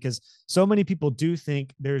of that, because so many people do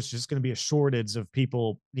think there's just going to be a shortage of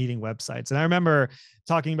people needing websites. And I remember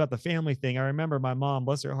talking about the family thing. I remember my mom,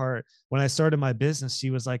 bless her heart, when I started my business,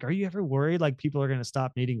 she was like, are you ever worried like people are going to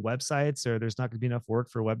stop needing websites, or there's not going to be enough work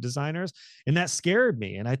for web designers? And that scared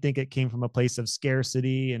me. And I think it came from a place of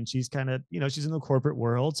scarcity. And she's kind of, she's in the corporate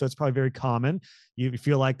world, so it's probably very common. You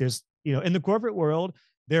feel like there's, in the corporate world,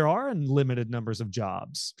 there are unlimited numbers of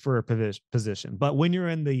jobs for a position. But when you're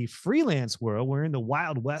in the freelance world, we're in the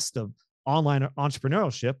wild west of online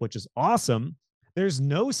entrepreneurship, which is awesome. There's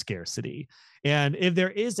no scarcity. And if there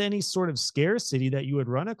is any sort of scarcity that you would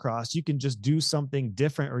run across, you can just do something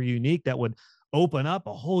different or unique that would open up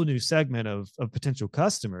a whole new segment of potential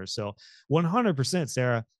customers. So 100%,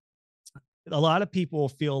 Sarah, a lot of people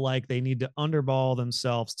feel like they need to underball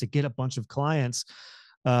themselves to get a bunch of clients,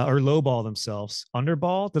 or lowball themselves.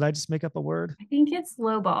 Underball? Did I just make up a word? I think it's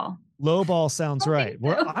lowball. Lowball sounds right.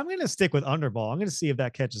 So. I'm going to stick with underball. I'm going to see if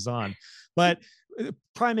that catches on. But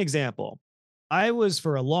prime example, I was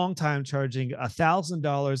for a long time charging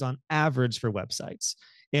 $1,000 on average for websites.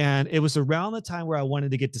 And it was around the time where I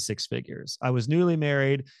wanted to get to 6 figures. I was newly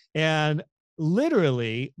married, and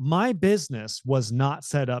literally my business was not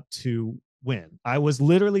set up to win. I was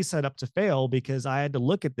literally set up to fail, because I had to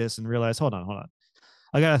look at this and realize, hold on.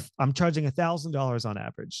 I'm charging $1,000 on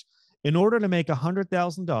average. In order to make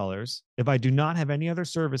 $100,000, if I do not have any other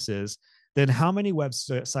services, then how many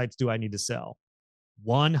websites do I need to sell?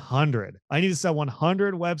 100. I need to sell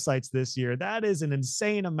 100 websites this year. That is an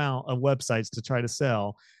insane amount of websites to try to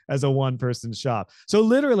sell as a one-person shop. So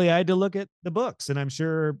literally, I had to look at the books, and I'm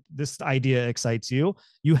sure this idea excites you.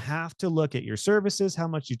 You have to look at your services, how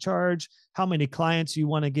much you charge, how many clients you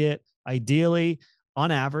want to get, ideally on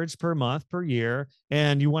average per month, per year,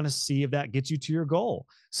 and you want to see if that gets you to your goal.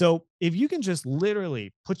 So if you can just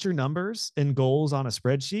literally put your numbers and goals on a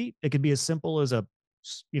spreadsheet, it could be as simple as a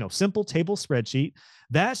simple table spreadsheet.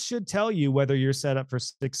 That should tell you whether you're set up for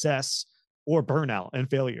success or burnout and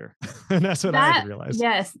failure. And that's what I realized.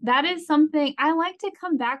 Yes, that is something I like to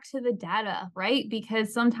come back to, the data, right?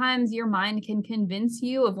 Because sometimes your mind can convince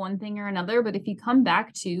you of one thing or another, but if you come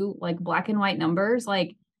back to like black and white numbers,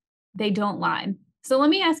 like they don't lie. So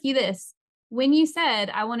let me ask you this. When you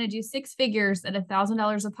said, I want to do 6 figures at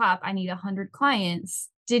 $1,000 a pop, I need 100 clients.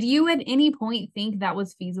 Did you at any point think that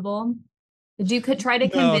was feasible? Did you try to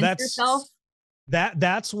convince yourself?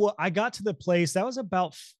 That's what I got to the place. That was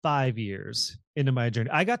about 5 years into my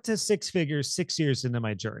journey. I got to 6 figures 6 years into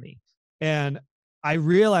my journey. And I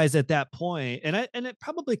realized at that point, and it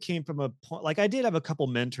probably came from a point, like I did have a couple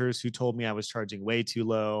mentors who told me I was charging way too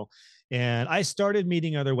low. And I started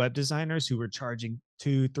meeting other web designers who were charging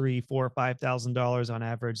 $2,000, $3,000, $4,000, $5,000 on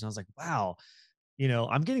average. And I was like, wow,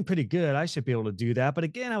 I'm getting pretty good. I should be able to do that. But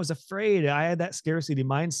again, I was afraid. I had that scarcity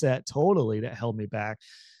mindset totally that held me back.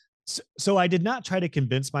 So I did not try to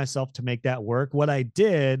convince myself to make that work. What I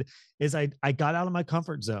did is I got out of my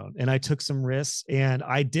comfort zone, and I took some risks, and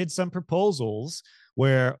I did some proposals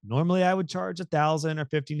where normally I would charge 1,000 or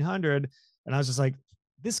 1,500. And I was just like,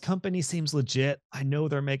 this company seems legit. I know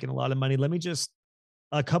they're making a lot of money.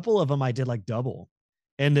 A couple of them I did like double.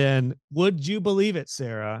 And then, would you believe it,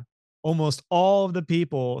 Sarah? Almost all of the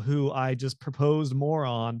people who I just proposed more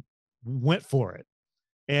on went for it.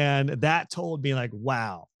 And that told me like,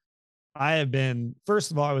 wow,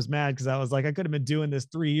 first of all, I was mad because I was like, I could have been doing this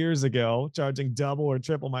 3 years ago, charging double or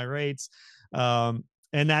triple my rates. And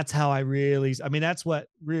that's how that's what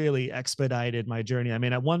really expedited my journey. I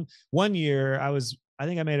mean, at one year I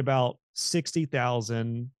think I made about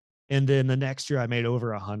 60,000. And then the next year I made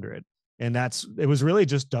over 100. And it was really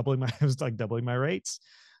just doubling my rates.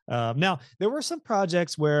 Now, there were some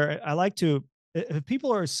projects where I like to, if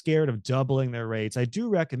people are scared of doubling their rates, I do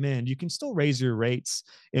recommend you can still raise your rates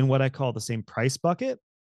in what I call the same price bucket,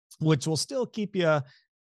 which will still keep you a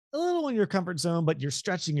little in your comfort zone, but you're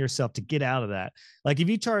stretching yourself to get out of that. Like if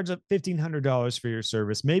you charge up $1,500 for your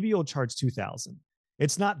service, maybe you'll charge 2,000.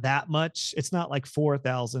 It's not that much. It's not like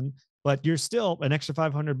 4,000, but you're still an extra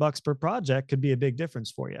 $500 per project could be a big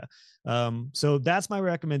difference for you. So that's my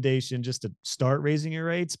recommendation, just to start raising your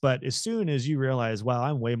rates. But as soon as you realize, wow,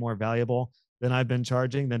 I'm way more valuable than I've been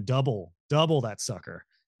charging, then double that sucker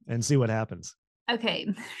and see what happens. Okay.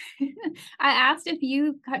 I asked if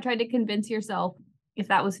you tried to convince yourself if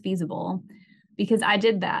that was feasible, because I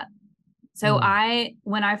did that. So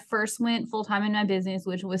when I first went full-time in my business,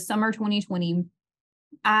 which was summer 2020,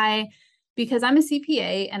 because I'm a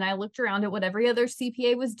CPA and I looked around at what every other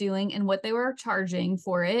CPA was doing and what they were charging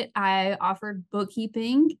for it, I offered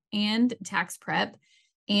bookkeeping and tax prep.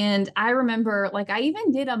 And I remember, like, I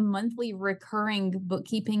even did a monthly recurring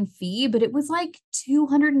bookkeeping fee, but it was like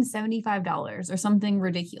 $275 or something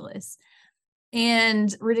ridiculous.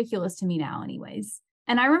 And ridiculous to me now anyways.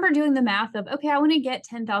 And I remember doing the math of, okay, I want to get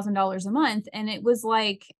 $10,000 a month. And it was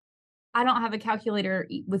like, I don't have a calculator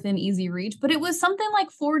within easy reach, but it was something like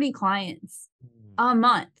 40 clients a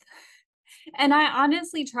month. And I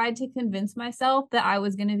honestly tried to convince myself that I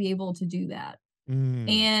was going to be able to do that.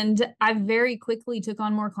 And I very quickly took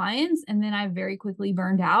on more clients, and then I very quickly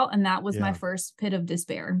burned out. And that was my first pit of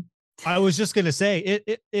despair. I was just going to say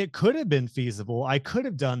it could have been feasible. I could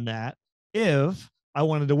have done that if I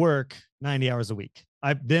wanted to work 90 hours a week.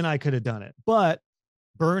 Then I could have done it, but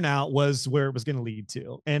burnout was where it was going to lead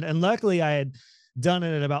to. And luckily I had done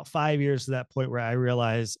it in about 5 years to that point where I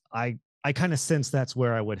realized I kind of sensed that's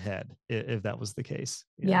where I would head if that was the case.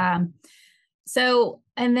 Yeah. So,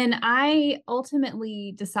 and then I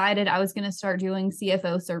ultimately decided I was going to start doing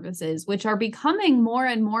CFO services, which are becoming more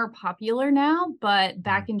and more popular now. But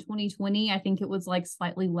back in 2020, I think it was like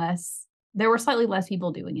there were slightly less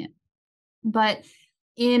people doing it. But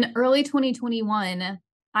in early 2021,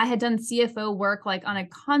 I had done CFO work like on a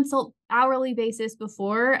consult hourly basis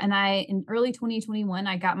before. And in early 2021,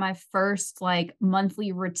 I got my first like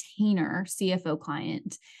monthly retainer CFO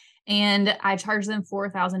client. And I charged them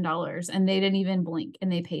 $4,000 and they didn't even blink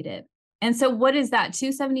and they paid it. And so what is that?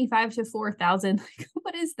 275 to 4,000. Like,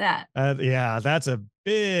 what is that? Yeah, that's a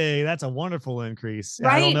wonderful increase.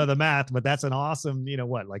 Right? I don't know the math, but that's an awesome,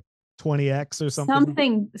 like 20x or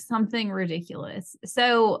something. Something ridiculous.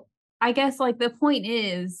 So I guess like the point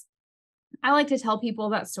is, I like to tell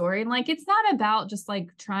people that story. And like, it's not about just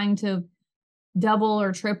like trying to double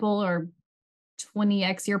or triple or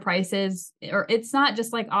 20x your prices, or it's not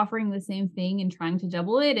just like offering the same thing and trying to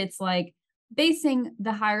double it. It's like basing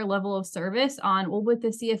the higher level of service on, well, with the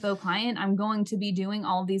CFO client, I'm going to be doing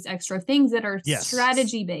all these extra things that are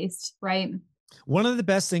strategy based, right? One of the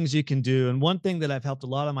best things you can do, and one thing that I've helped a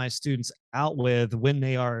lot of my students out with when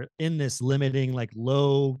they are in this limiting, like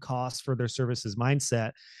low cost for their services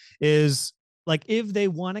mindset, is like, if they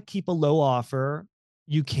want to keep a low offer,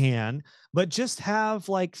 you can, but just have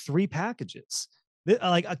like 3 packages.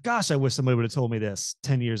 Like, gosh, I wish somebody would have told me this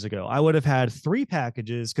 10 years ago. I would have had 3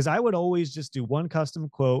 packages, because I would always just do one custom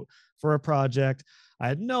quote for a project. I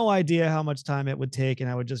had no idea how much time it would take. And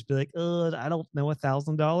I would just be like, I don't know,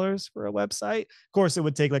 $1,000 for a website. Of course, it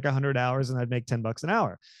would take like 100 hours and I'd make $10 an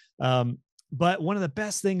hour. But one of the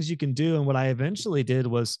best things you can do, and what I eventually did,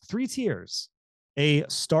 was 3 tiers. A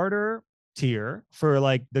starter tier for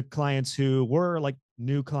like the clients who were like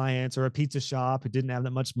new clients, or a pizza shop who didn't have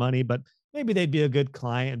that much money, but maybe they'd be a good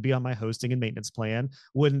client and be on my hosting and maintenance plan.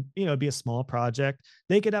 Wouldn't, be a small project.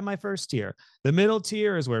 They could have my first tier. The middle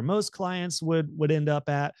tier is where most clients would end up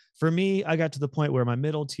at. For me, I got to the point where my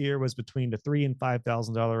middle tier was between the $3,000 and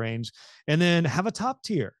 $5,000 range, and then have a top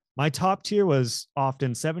tier. My top tier was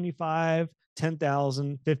often $75,000,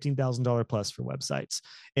 $10,000, $15,000 plus for websites.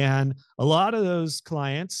 And a lot of those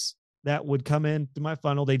clients that would come in through my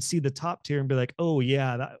funnel, they'd see the top tier and be like, oh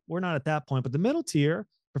yeah, we're not at that point, but the middle tier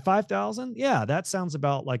for 5,000, yeah, that sounds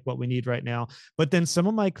about like what we need right now. But then some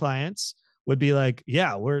of my clients would be like,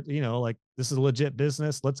 yeah, we're, like, this is a legit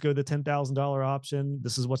business. Let's go the $10,000 option.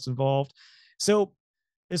 This is what's involved. So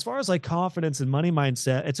as far as like confidence and money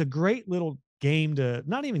mindset, it's a great little game to,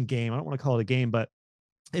 not even game, I don't want to call it a game, but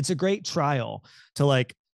it's a great trial to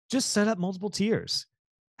like just set up multiple tiers,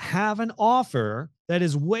 have an offer that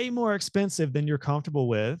is way more expensive than you're comfortable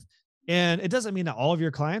with. And it doesn't mean that all of your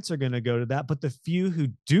clients are going to go to that, but the few who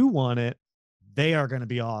do want it, they are going to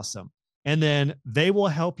be awesome. And then they will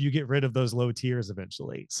help you get rid of those low tiers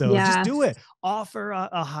eventually. So just do it. Offer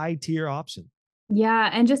a high tier option. Yeah.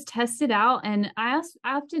 And just test it out. And I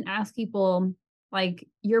often ask people, like,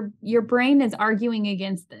 your brain is arguing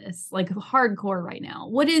against this, like hardcore right now.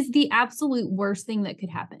 What is the absolute worst thing that could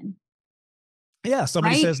happen? Yeah,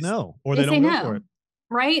 somebody Right? says no, or They they say don't go for no. it.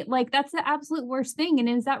 Right? Like that's the absolute worst thing. And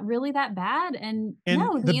is that really that bad? And And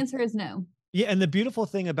no, the answer is no. yeah, and the beautiful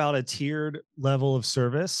thing about a tiered level of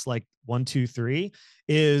service, like 1, 2, 3,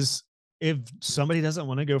 is if somebody doesn't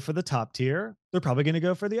want to go for the top tier, they're probably going to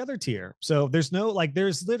go for the other tier. So there's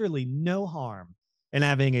literally no harm in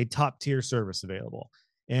having a top tier service available.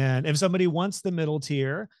 And if somebody wants the middle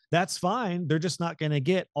tier, that's fine. They're just not going to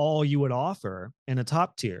get all you would offer in a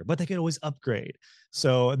top tier, but they could always upgrade.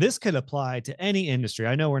 So this could apply to any industry.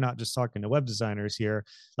 I know we're not just talking to web designers here.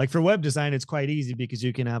 Like for web design, it's quite easy because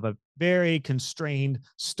you can have a very constrained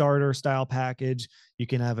starter style package. You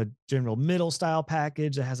can have a general middle style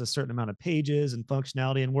package that has a certain amount of pages and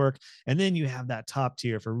functionality and work. And then you have that top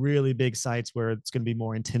tier for really big sites where it's going to be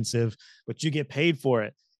more intensive, but you get paid for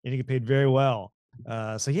it and you get paid very well.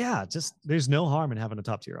 So yeah, just there's no harm in having a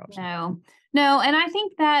top tier option. No. And I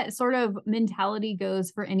think that sort of mentality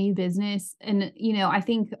goes for any business. And, I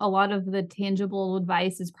think a lot of the tangible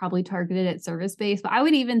advice is probably targeted at service based, but I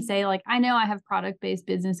would even say, like, I know I have product based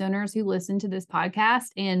business owners who listen to this podcast,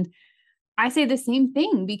 and I say the same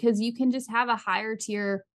thing, because you can just have a higher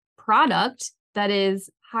tier product that is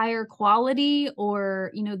higher quality,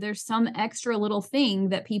 or, there's some extra little thing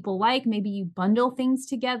that people like. Maybe you bundle things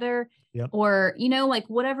together. Yep. Or, like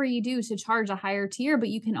whatever you do to charge a higher tier, but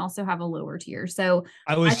you can also have a lower tier. So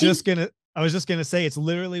I was just gonna say it's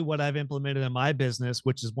literally what I've implemented in my business,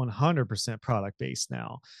 which is 100% product based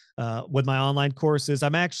now. With my online courses,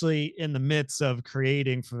 I'm actually in the midst of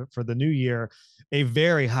creating for the new year a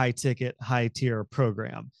very high ticket, high tier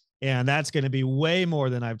program, and that's going to be way more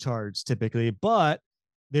than I've charged typically, but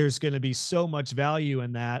there's going to be so much value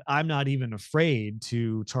in that I'm not even afraid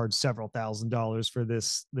to charge several $1,000s for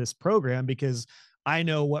this program, because I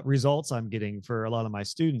know what results I'm getting for a lot of my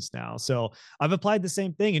students now. So I've applied the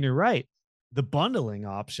same thing. And you're right, the bundling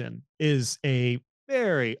option is a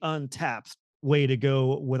very untapped way to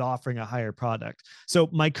go with offering a higher product. So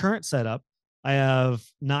my current setup, I have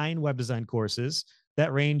 9 web design courses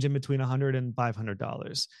that range in between $100 and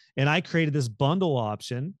 $500. And I created this bundle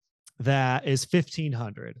option that is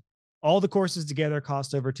 $1,500. All the courses together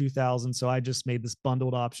cost over $2,000. So I just made this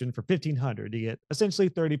bundled option for $1,500 to get essentially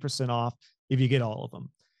 30% off if you get all of them.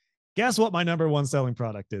 Guess what my number one selling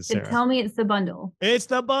product is, Sarah? Tell me it's the bundle. It's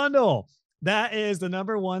the bundle. That is the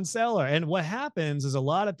number one seller. And what happens is a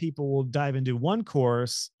lot of people will dive into one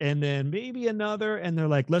course and then maybe another, and they're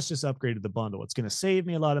like, let's just upgrade to the bundle. It's going to save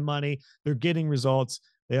me a lot of money. They're getting results.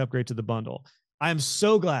 They upgrade to the bundle. I'm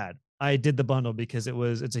so glad I did the bundle, because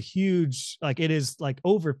it's a huge, like it is like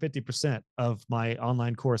over 50% of my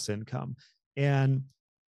online course income. And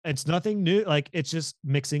it's nothing new. Like it's just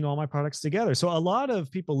mixing all my products together. So a lot of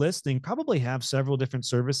people listening probably have several different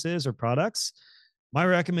services or products. My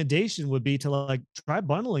recommendation would be to like try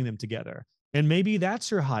bundling them together. And maybe that's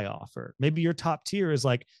your high offer. Maybe your top tier is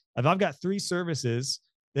like, if I've got 3 services,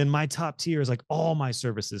 then my top tier is like all my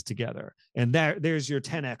services together. And there's your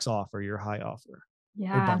 10x offer, your high offer.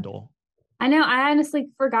 Yeah. Or bundle. I know. I honestly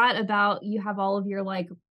forgot about, you have all of your like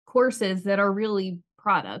courses that are really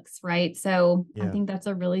products, right? So yeah. I think that's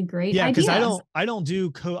a really great idea. Because I don't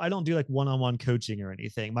do like one-on-one coaching or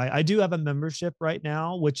anything. I do have a membership right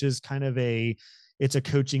now, which is kind of it's a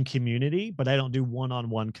coaching community, but I don't do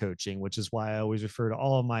one-on-one coaching, which is why I always refer to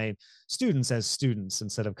all of my students as students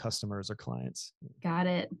instead of customers or clients. Got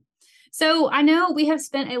it. So I know we have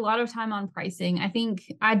spent a lot of time on pricing. I think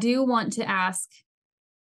I do want to ask,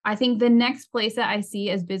 I think the next place that I see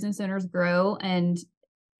as business owners grow, and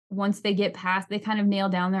once they get past, they kind of nail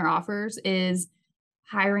down their offers, is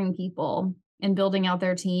hiring people and building out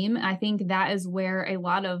their team. I think that is where a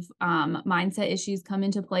lot of mindset issues come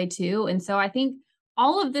into play too. And so I think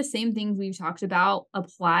all of the same things we've talked about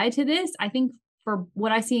apply to this. I think for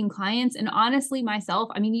what I see in clients, and honestly myself,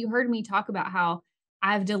 I mean, you heard me talk about how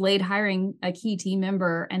I've delayed hiring a key team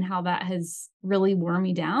member and how that has really worn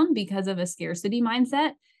me down because of a scarcity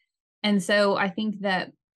mindset. And so I think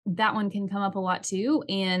that one can come up a lot too.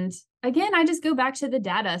 And again, I just go back to the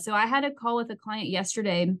data. So I had a call with a client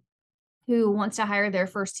yesterday who wants to hire their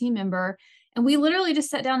first team member. And we literally just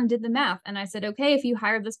sat down and did the math. And I said, okay, if you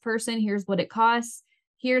hire this person, here's what it costs.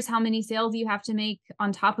 Here's how many sales you have to make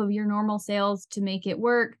on top of your normal sales to make it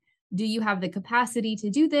work. Do you have the capacity to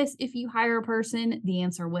do this if you hire a person? The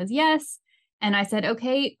answer was yes. And I said,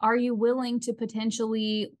 okay, are you willing to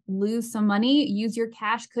potentially lose some money, use your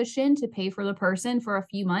cash cushion to pay for the person for a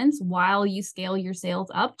few months while you scale your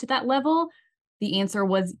sales up to that level? the answer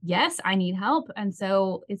was, yes, I need help. And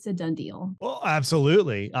so it's a done deal. Well,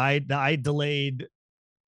 absolutely. I delayed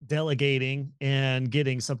delegating and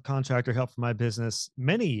getting subcontractor help for my business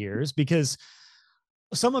many years because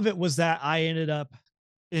some of it was that I ended up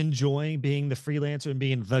enjoying being the freelancer and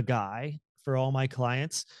being the guy for all my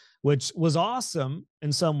clients, which was awesome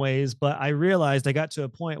in some ways. But I realized I got to a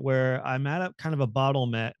point where I'm at a kind of a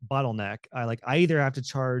bottleneck. I either have to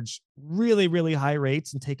charge really, really high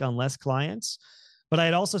rates and take on less clients, but I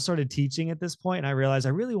had also started teaching at this point, and I realized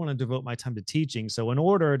I really want to devote my time to teaching. So in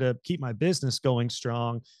order to keep my business going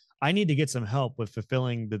strong, I need to get some help with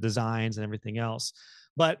fulfilling the designs and everything else.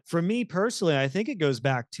 But for me personally, I think it goes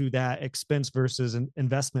back to that expense versus an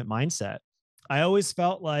investment mindset. I always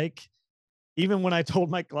felt like, even when I told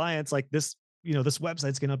my clients like this, this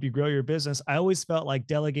website's going to help you grow your business, I always felt like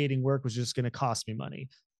delegating work was just going to cost me money.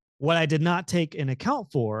 What I did not take an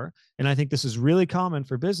account for, and I think this is really common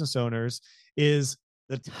for business owners, is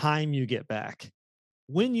the time you get back.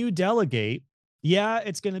 When you delegate, yeah,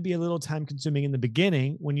 it's going to be a little time consuming in the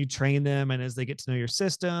beginning when you train them and as they get to know your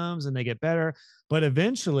systems and they get better. But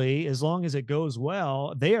eventually, as long as it goes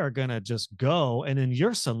well, they are going to just go. And then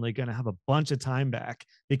you're suddenly going to have a bunch of time back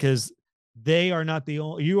because you are not the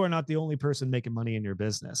only person making money in your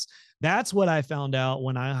business. That's what I found out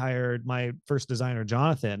when I hired my first designer,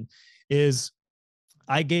 Jonathan, is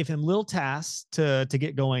I gave him little tasks to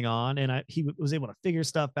get going on, and he was able to figure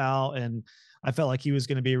stuff out, and I felt like he was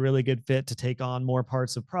going to be a really good fit to take on more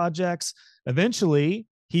parts of projects. Eventually,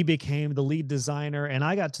 he became the lead designer, and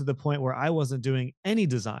I got to the point where I wasn't doing any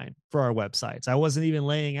design for our websites. I wasn't even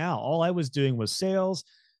laying out. All I was doing was sales,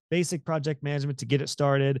 basic project management to get it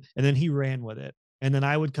started, and then he ran with it. And then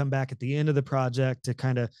I would come back at the end of the project to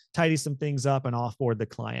kind of tidy some things up and offboard the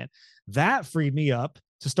client. That freed me up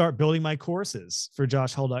to start building my courses for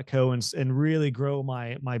joshhall.co and really grow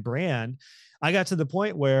my brand. I got to the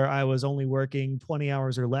point where I was only working 20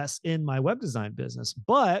 hours or less in my web design business,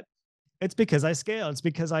 but it's because I scaled. It's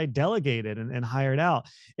because I delegated and hired out.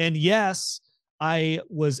 And yes, I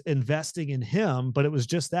was investing in him, but it was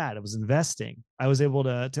just that. It was investing. I was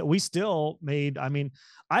able we still made, I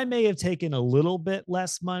may have taken a little bit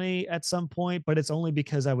less money at some point, but it's only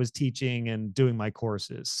because I was teaching and doing my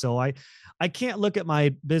courses. So I can't look at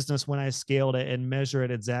my business when I scaled it and measure it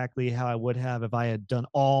exactly how I would have if I had done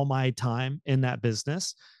all my time in that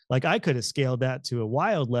business. Like I could have scaled that to a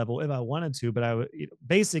wild level if I wanted to, but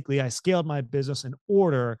basically I scaled my business in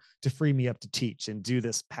order to free me up to teach and do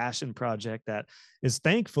this passion project that is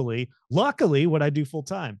luckily what I do full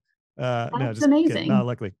time. That's amazing. No,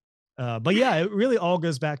 luckily. But yeah, it really all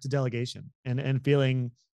goes back to delegation and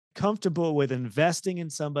feeling comfortable with investing in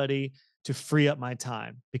somebody to free up my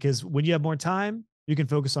time, because when you have more time, you can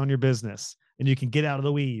focus on your business and you can get out of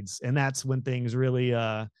the weeds. And that's when things really,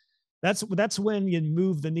 that's when you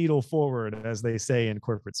move the needle forward, as they say in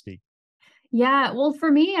corporate speak. Yeah. Well, for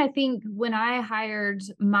me, I think when I hired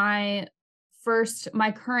my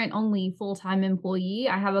current only full-time employee,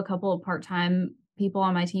 I have a couple of part-time people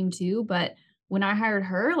on my team too, but when I hired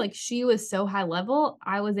her, like she was so high level,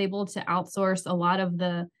 I was able to outsource a lot of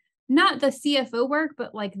not the CFO work,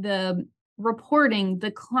 but like the reporting,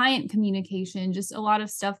 the client communication, just a lot of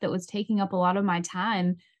stuff that was taking up a lot of my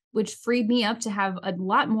time, which freed me up to have a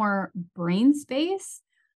lot more brain space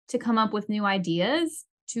to come up with new ideas,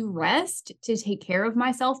 to rest, to take care of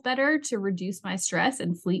myself better, to reduce my stress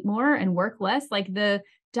and sleep more and work less. Like the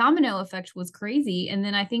domino effect was crazy. And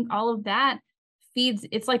then I think all of that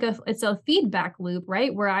it's a feedback loop,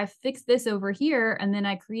 right? Where I fix this over here and then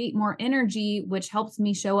I create more energy, which helps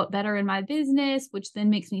me show up better in my business, which then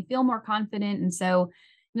makes me feel more confident. And so,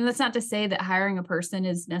 that's not to say that hiring a person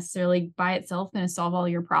is necessarily by itself going to solve all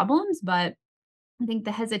your problems, but I think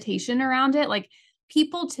the hesitation around it, like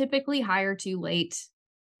people typically hire too late.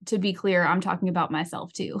 To be clear, I'm talking about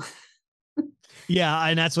myself too. Yeah,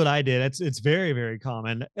 and that's what I did. It's very, very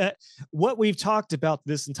common. What we've talked about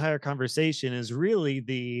this entire conversation is really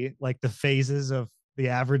the phases of the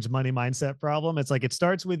average money mindset problem. It's like it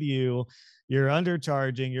starts with you're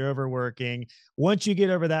undercharging, you're overworking. Once you get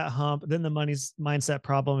over that hump, then the money mindset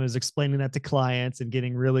problem is explaining that to clients and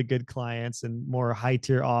getting really good clients and more high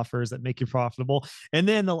tier offers that make you profitable. And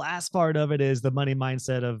then the last part of it is the money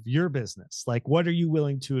mindset of your business. Like, what are you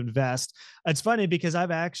willing to invest? It's funny because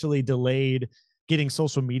I've actually delayed getting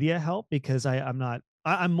social media help because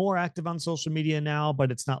I'm more active on social media now,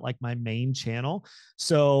 but it's not like my main channel.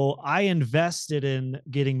 So I invested in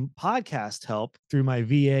getting podcast help through my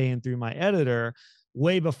VA and through my editor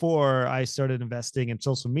way before I started investing in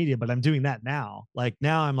social media, but I'm doing that now. Like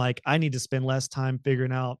now I'm like, I need to spend less time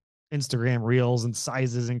figuring out Instagram reels and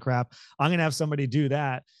sizes and crap. I'm going to have somebody do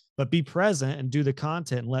that. but be present and do the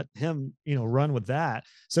content and let him, run with that.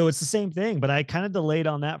 So it's the same thing, but I kind of delayed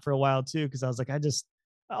on that for a while too. Cause I was like,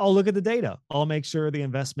 I'll look at the data. I'll make sure the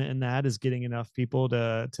investment in that is getting enough people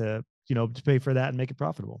to pay for that and make it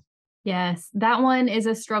profitable. Yes, that one is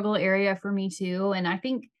a struggle area for me too. And I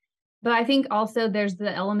think also there's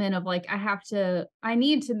the element of like, I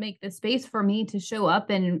need to make the space for me to show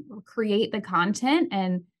up and create the content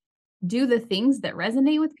and do the things that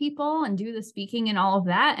resonate with people and do the speaking and all of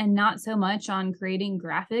that, and not so much on creating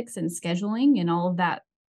graphics and scheduling and all of that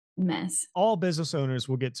mess. All business owners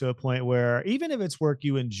will get to a point where even if it's work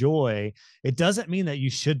you enjoy, it doesn't mean that you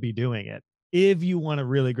should be doing it if you want to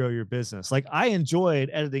really grow your business. Like I enjoyed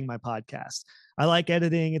editing my podcast. I like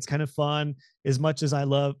editing. It's kind of fun as much as I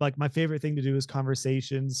love, like my favorite thing to do is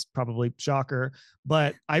conversations, probably shocker,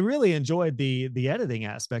 but I really enjoyed the editing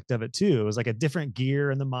aspect of it too. It was like a different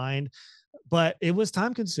gear in the mind, but it was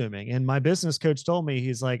time consuming. And my business coach told me,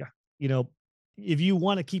 he's like, if you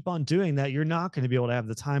want to keep on doing that, you're not going to be able to have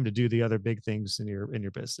the time to do the other big things in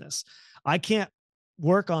your business. I can't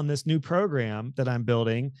work on this new program that I'm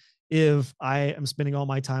building if I am spending all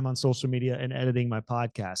my time on social media and editing my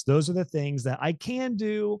podcast. Those are the things that I can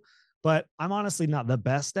do, but I'm honestly not the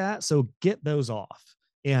best at. So get those off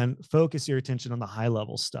and focus your attention on the high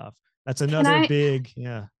level stuff. That's another big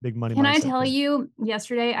money. Can I tell you,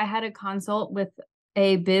 yesterday I had a consult with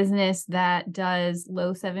a business that does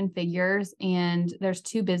low 7 figures, and there's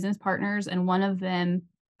 2 business partners. And one of them,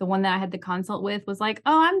 the one that I had the consult with, was like,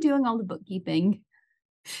 "Oh, I'm doing all the bookkeeping."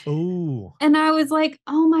 Oh. And I was like,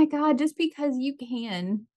 oh my God, just because you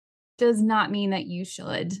can does not mean that you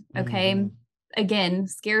should. Okay. Mm-hmm. Again,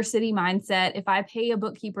 scarcity mindset. If I pay a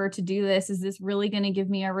bookkeeper to do this, is this really going to give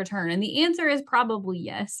me a return? And the answer is probably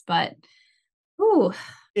yes, but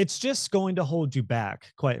it's just going to hold you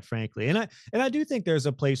back, quite frankly. And I do think there's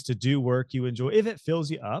a place to do work you enjoy if it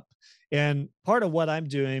fills you up. And part of what I'm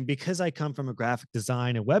doing, because I come from a graphic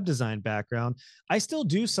design and web design background, I still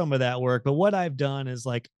do some of that work. But what I've done is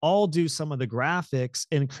like, I'll do some of the graphics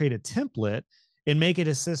and create a template and make it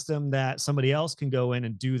a system that somebody else can go in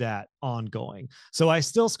and do that ongoing. So I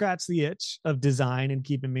still scratch the itch of design and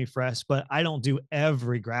keeping me fresh, but I don't do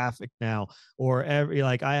every graphic now or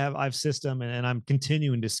I've system and I'm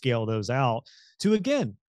continuing to scale those out to,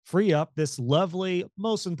 again, free up this lovely,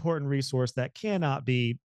 most important resource that cannot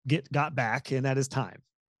be got back. And that is time.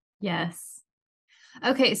 Yes.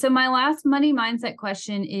 Okay. So my last money mindset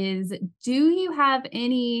question is, do you have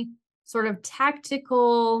any sort of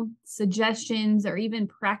tactical suggestions or even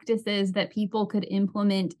practices that people could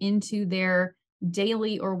implement into their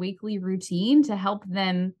daily or weekly routine to help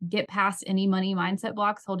them get past any money mindset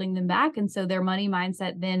blocks holding them back? And so their money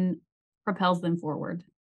mindset then propels them forward.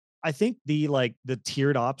 I think the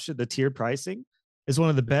tiered option, the tiered pricing is one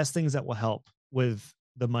of the best things that will help with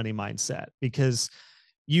the money mindset, because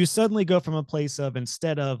you suddenly go from a place of,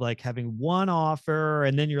 instead of like having one offer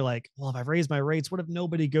and then you're like, well, if I raise my rates, what if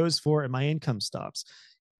nobody goes for it and my income stops?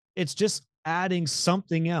 It's just adding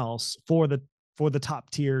something else for the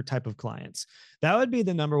top tier type of clients. That would be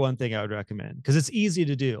the number one thing I would recommend, because it's easy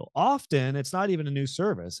to do. Often it's not even a new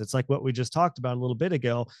service. It's like what we just talked about a little bit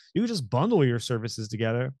ago. You just bundle your services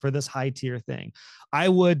together for this high tier thing. I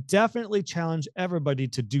would definitely challenge everybody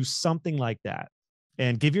to do something like that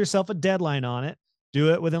and give yourself a deadline on it.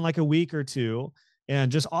 Do it within like a week or two and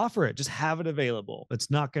just offer it. Just have it available. It's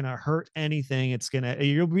not going to hurt anything.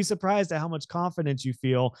 You'll be surprised at how much confidence you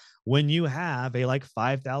feel when you have a like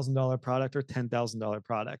 $5,000 product or $10,000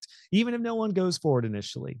 product, even if no one goes for it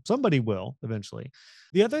initially. Somebody will eventually.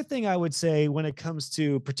 The other thing I would say when it comes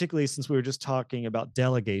to, particularly since we were just talking about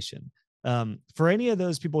delegation, for any of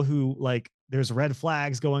those people who like, there's red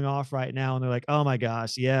flags going off right now and they're like, oh my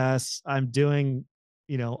gosh, yes, I'm doing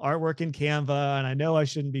artwork in Canva, and I know I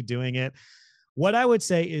shouldn't be doing it. What I would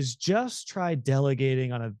say is just try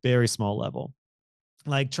delegating on a very small level.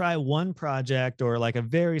 Like try one project or like a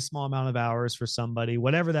very small amount of hours for somebody,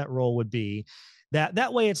 whatever that role would be.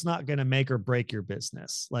 That way it's not going to make or break your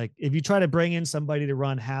business. Like if you try to bring in somebody to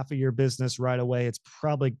run half of your business right away, it's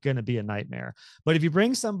probably going to be a nightmare. But if you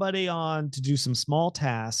bring somebody on to do some small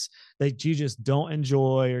tasks that you just don't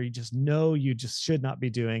enjoy, or you just know you just should not be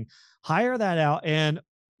doing, hire that out and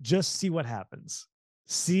just see what happens.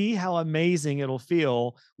 See how amazing it'll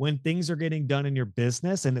feel when things are getting done in your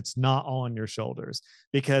business and it's not all on your shoulders,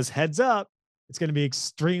 because heads up, it's going to be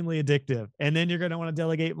extremely addictive. And then you're going to want to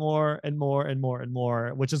delegate more and more and more and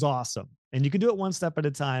more, which is awesome. And you can do it one step at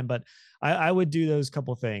a time, but I would do those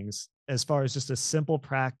couple things as far as just a simple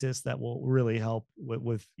practice that will really help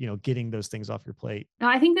with getting those things off your plate. No,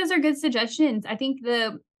 I think those are good suggestions. I think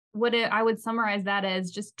I would summarize that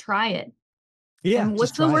as just try it. Yeah, And just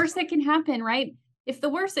what's the try it. worst that can happen, right? If the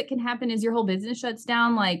worst that can happen is your whole business shuts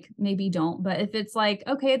down, like maybe don't. But if it's like,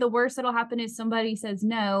 okay, the worst that'll happen is somebody says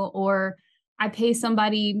no, or I pay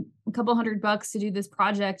somebody a couple $100 to do this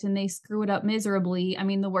project and they screw it up miserably. I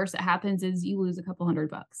mean, the worst that happens is you lose a couple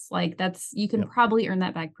 $100. Like you can probably earn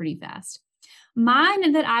that back pretty fast.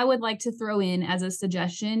 Mine that I would like to throw in as a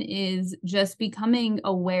suggestion is just becoming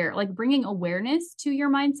aware, like bringing awareness to your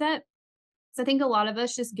mindset. So I think a lot of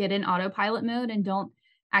us just get in autopilot mode and don't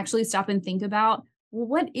actually stop and think about, well,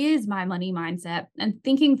 what is my money mindset? And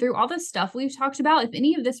thinking through all the stuff we've talked about, if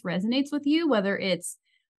any of this resonates with you, whether it's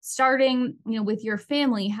starting, with your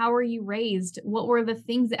family, how were you raised? What were the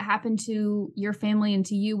things that happened to your family and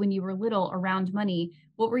to you when you were little around money?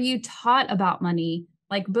 What were you taught about money?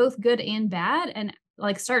 Like both good and bad, and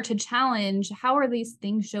like start to challenge, how are these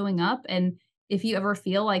things showing up? And if you ever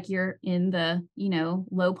feel like you're in the,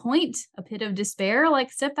 low point, a pit of despair,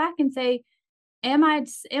 like step back and say, am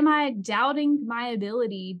I doubting my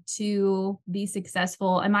ability to be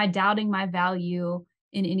successful? Am I doubting my value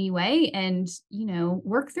in any way? And,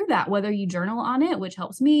 work through that, whether you journal on it, which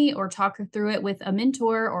helps me, or talk through it with a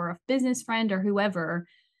mentor or a business friend or whoever,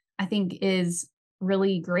 I think is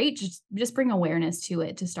really great. Just bring awareness to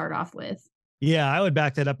it to start off with. Yeah, I would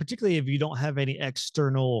back that up, particularly if you don't have any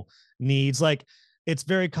external needs. Like it's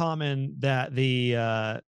very common that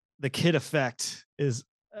the kid effect is,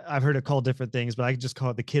 I've heard it called different things, but I just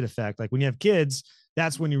call it the kid effect. Like when you have kids,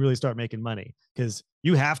 that's when you really start making money because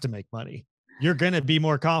you have to make money. You're going to be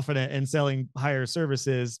more confident in selling higher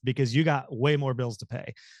services because you got way more bills to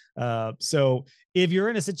pay. So if you're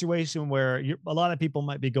in a situation where a lot of people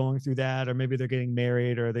might be going through that, or maybe they're getting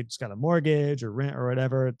married or they just got a mortgage or rent or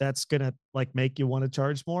whatever, that's going to like make you want to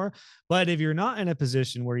charge more. But if you're not in a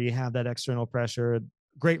position where you have that external pressure,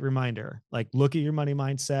 great reminder, like look at your money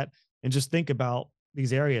mindset and just think about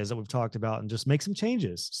these areas that we've talked about and just make some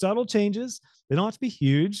changes, subtle changes. They don't have to be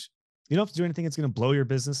huge. You don't have to do anything that's going to blow your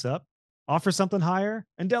business up. Offer something higher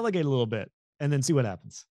and delegate a little bit and then see what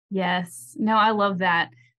happens. Yes. No, I love that.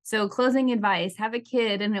 So closing advice, have a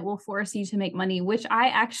kid and it will force you to make money, which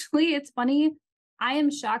it's funny. I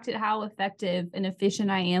am shocked at how effective and efficient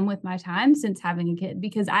I am with my time since having a kid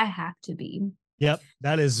because I have to be. Yep.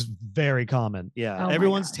 That is very common. Yeah. Oh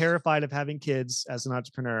Everyone's terrified of having kids as an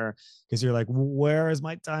entrepreneur because you're like, where is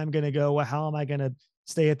my time going to go? How am I going to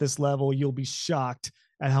stay at this level? You'll be shocked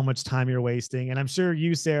at how much time you're wasting. And I'm sure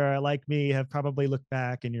you, Sarah, like me, have probably looked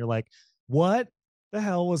back and you're like, what the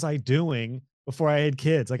hell was I doing before I had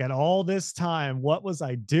kids? Like at all this time, what was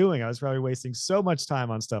I doing? I was probably wasting so much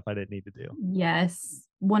time on stuff I didn't need to do. Yes,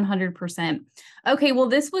 100%. Okay, well,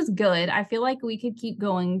 this was good. I feel like we could keep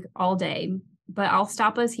going all day, but I'll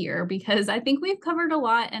stop us here because I think we've covered a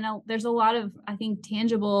lot and there's a lot of, I think,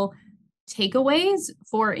 tangible takeaways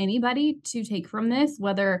for anybody to take from this,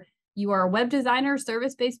 whether you are a web designer,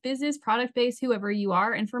 service-based business, product-based, whoever you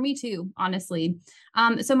are. And for me too, honestly.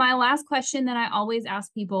 So my last question that I always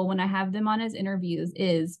ask people when I have them on as interviews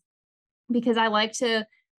is, because I like to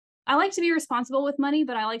be responsible with money,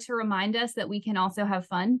 but I like to remind us that we can also have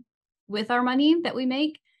fun with our money that we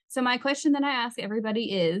make. So my question that I ask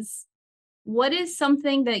everybody is, what is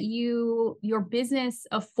something that your business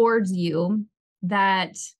affords you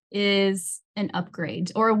that is an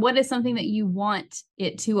upgrade, or what is something that you want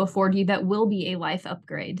it to afford you that will be a life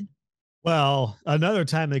upgrade? Well, another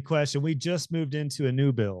timely question. We just moved into a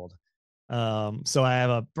new build. So I have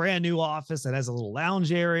a brand new office that has a little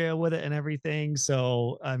lounge area with it and everything.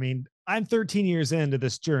 So, I mean, I'm 13 years into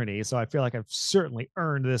this journey, so I feel like I've certainly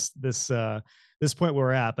earned this point where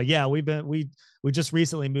we're at. But yeah, we just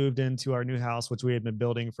recently moved into our new house, which we had been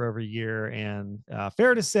building for over a year. And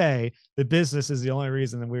fair to say, the business is the only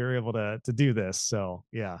reason that we were able to do this. So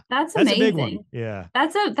yeah, that's amazing. A big one. Yeah,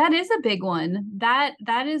 that is a big one. That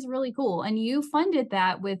is really cool. And you funded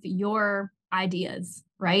that with your ideas,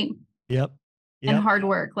 right? Yep. And hard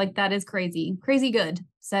work. Like that is crazy good.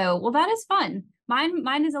 So, well, that is fun.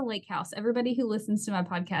 Mine is a lake house. Everybody who listens to my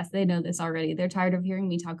podcast, they know this already. They're tired of hearing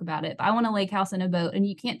me talk about it. But I want a lake house and a boat, and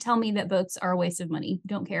you can't tell me that boats are a waste of money.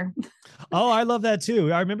 Don't care. Oh, I love that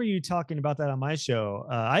too. I remember you talking about that on my show.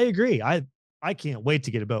 I agree. I can't wait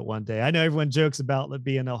to get a boat one day. I know everyone jokes about it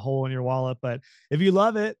being a hole in your wallet, but if you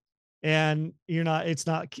love it and it's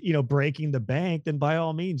not, breaking the bank, then by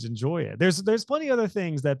all means enjoy it. There's plenty of other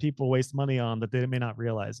things that people waste money on that they may not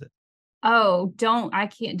realize it. Oh, don't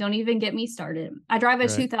even get me started. I drive a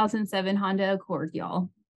 2007 Honda Accord,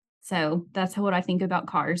 y'all. So that's what I think about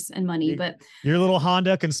cars and money. But your little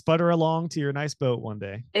Honda can sputter along to your nice boat one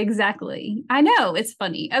day. Exactly. I know, it's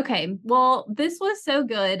funny. Okay. Well, this was so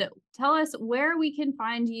good. Tell us where we can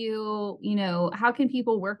find you. How can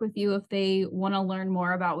people work with you if they want to learn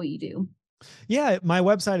more about what you do? Yeah, my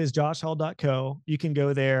website is joshhall.co. You can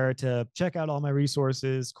go there to check out all my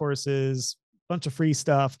resources, courses, bunch of free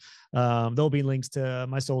stuff. There'll be links to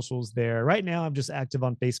my socials there. Right now, I'm just active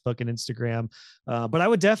on Facebook and Instagram. But I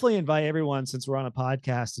would definitely invite everyone, since we're on a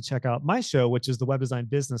podcast, to check out my show, which is the Web Design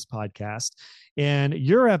Business Podcast. And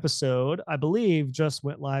your episode, I believe, just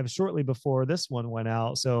went live shortly before this one went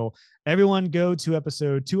out. So everyone go to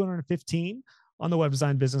episode 215 on the Web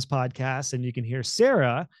Design Business Podcast, and you can hear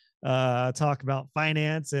Sarah talk about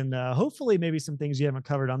finance and hopefully maybe some things you haven't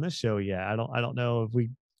covered on this show yet. I don't know if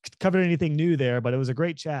we covered anything new there, but it was a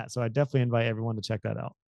great chat. So I definitely invite everyone to check that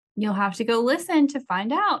out. You'll have to go listen to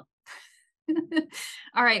find out.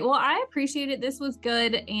 All right. Well, I appreciate it. This was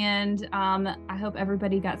good. And I hope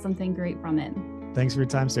everybody got something great from it. Thanks for your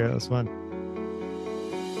time, Sarah. That was fun.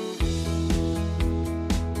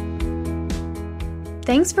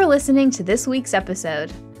 Thanks for listening to this week's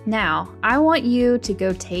episode. Now, I want you to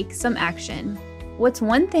go take some action. What's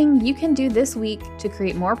one thing you can do this week to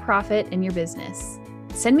create more profit in your business?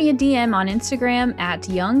 Send me a DM on Instagram at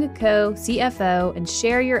YoungCoCFO and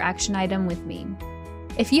share your action item with me.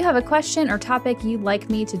 If you have a question or topic you'd like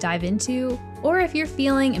me to dive into, or if you're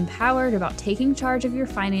feeling empowered about taking charge of your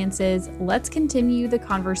finances, let's continue the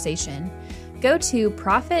conversation. Go to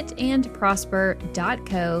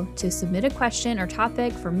profitandprosper.co to submit a question or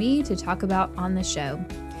topic for me to talk about on the show.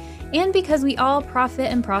 And because we all profit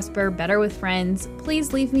and prosper better with friends,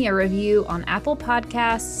 please leave me a review on Apple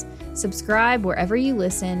Podcasts, subscribe wherever you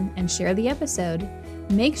listen, and share the episode.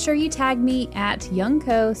 Make sure you tag me at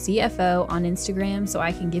YoungCoCFO on Instagram so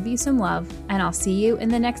I can give you some love, and I'll see you in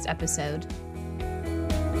the next episode.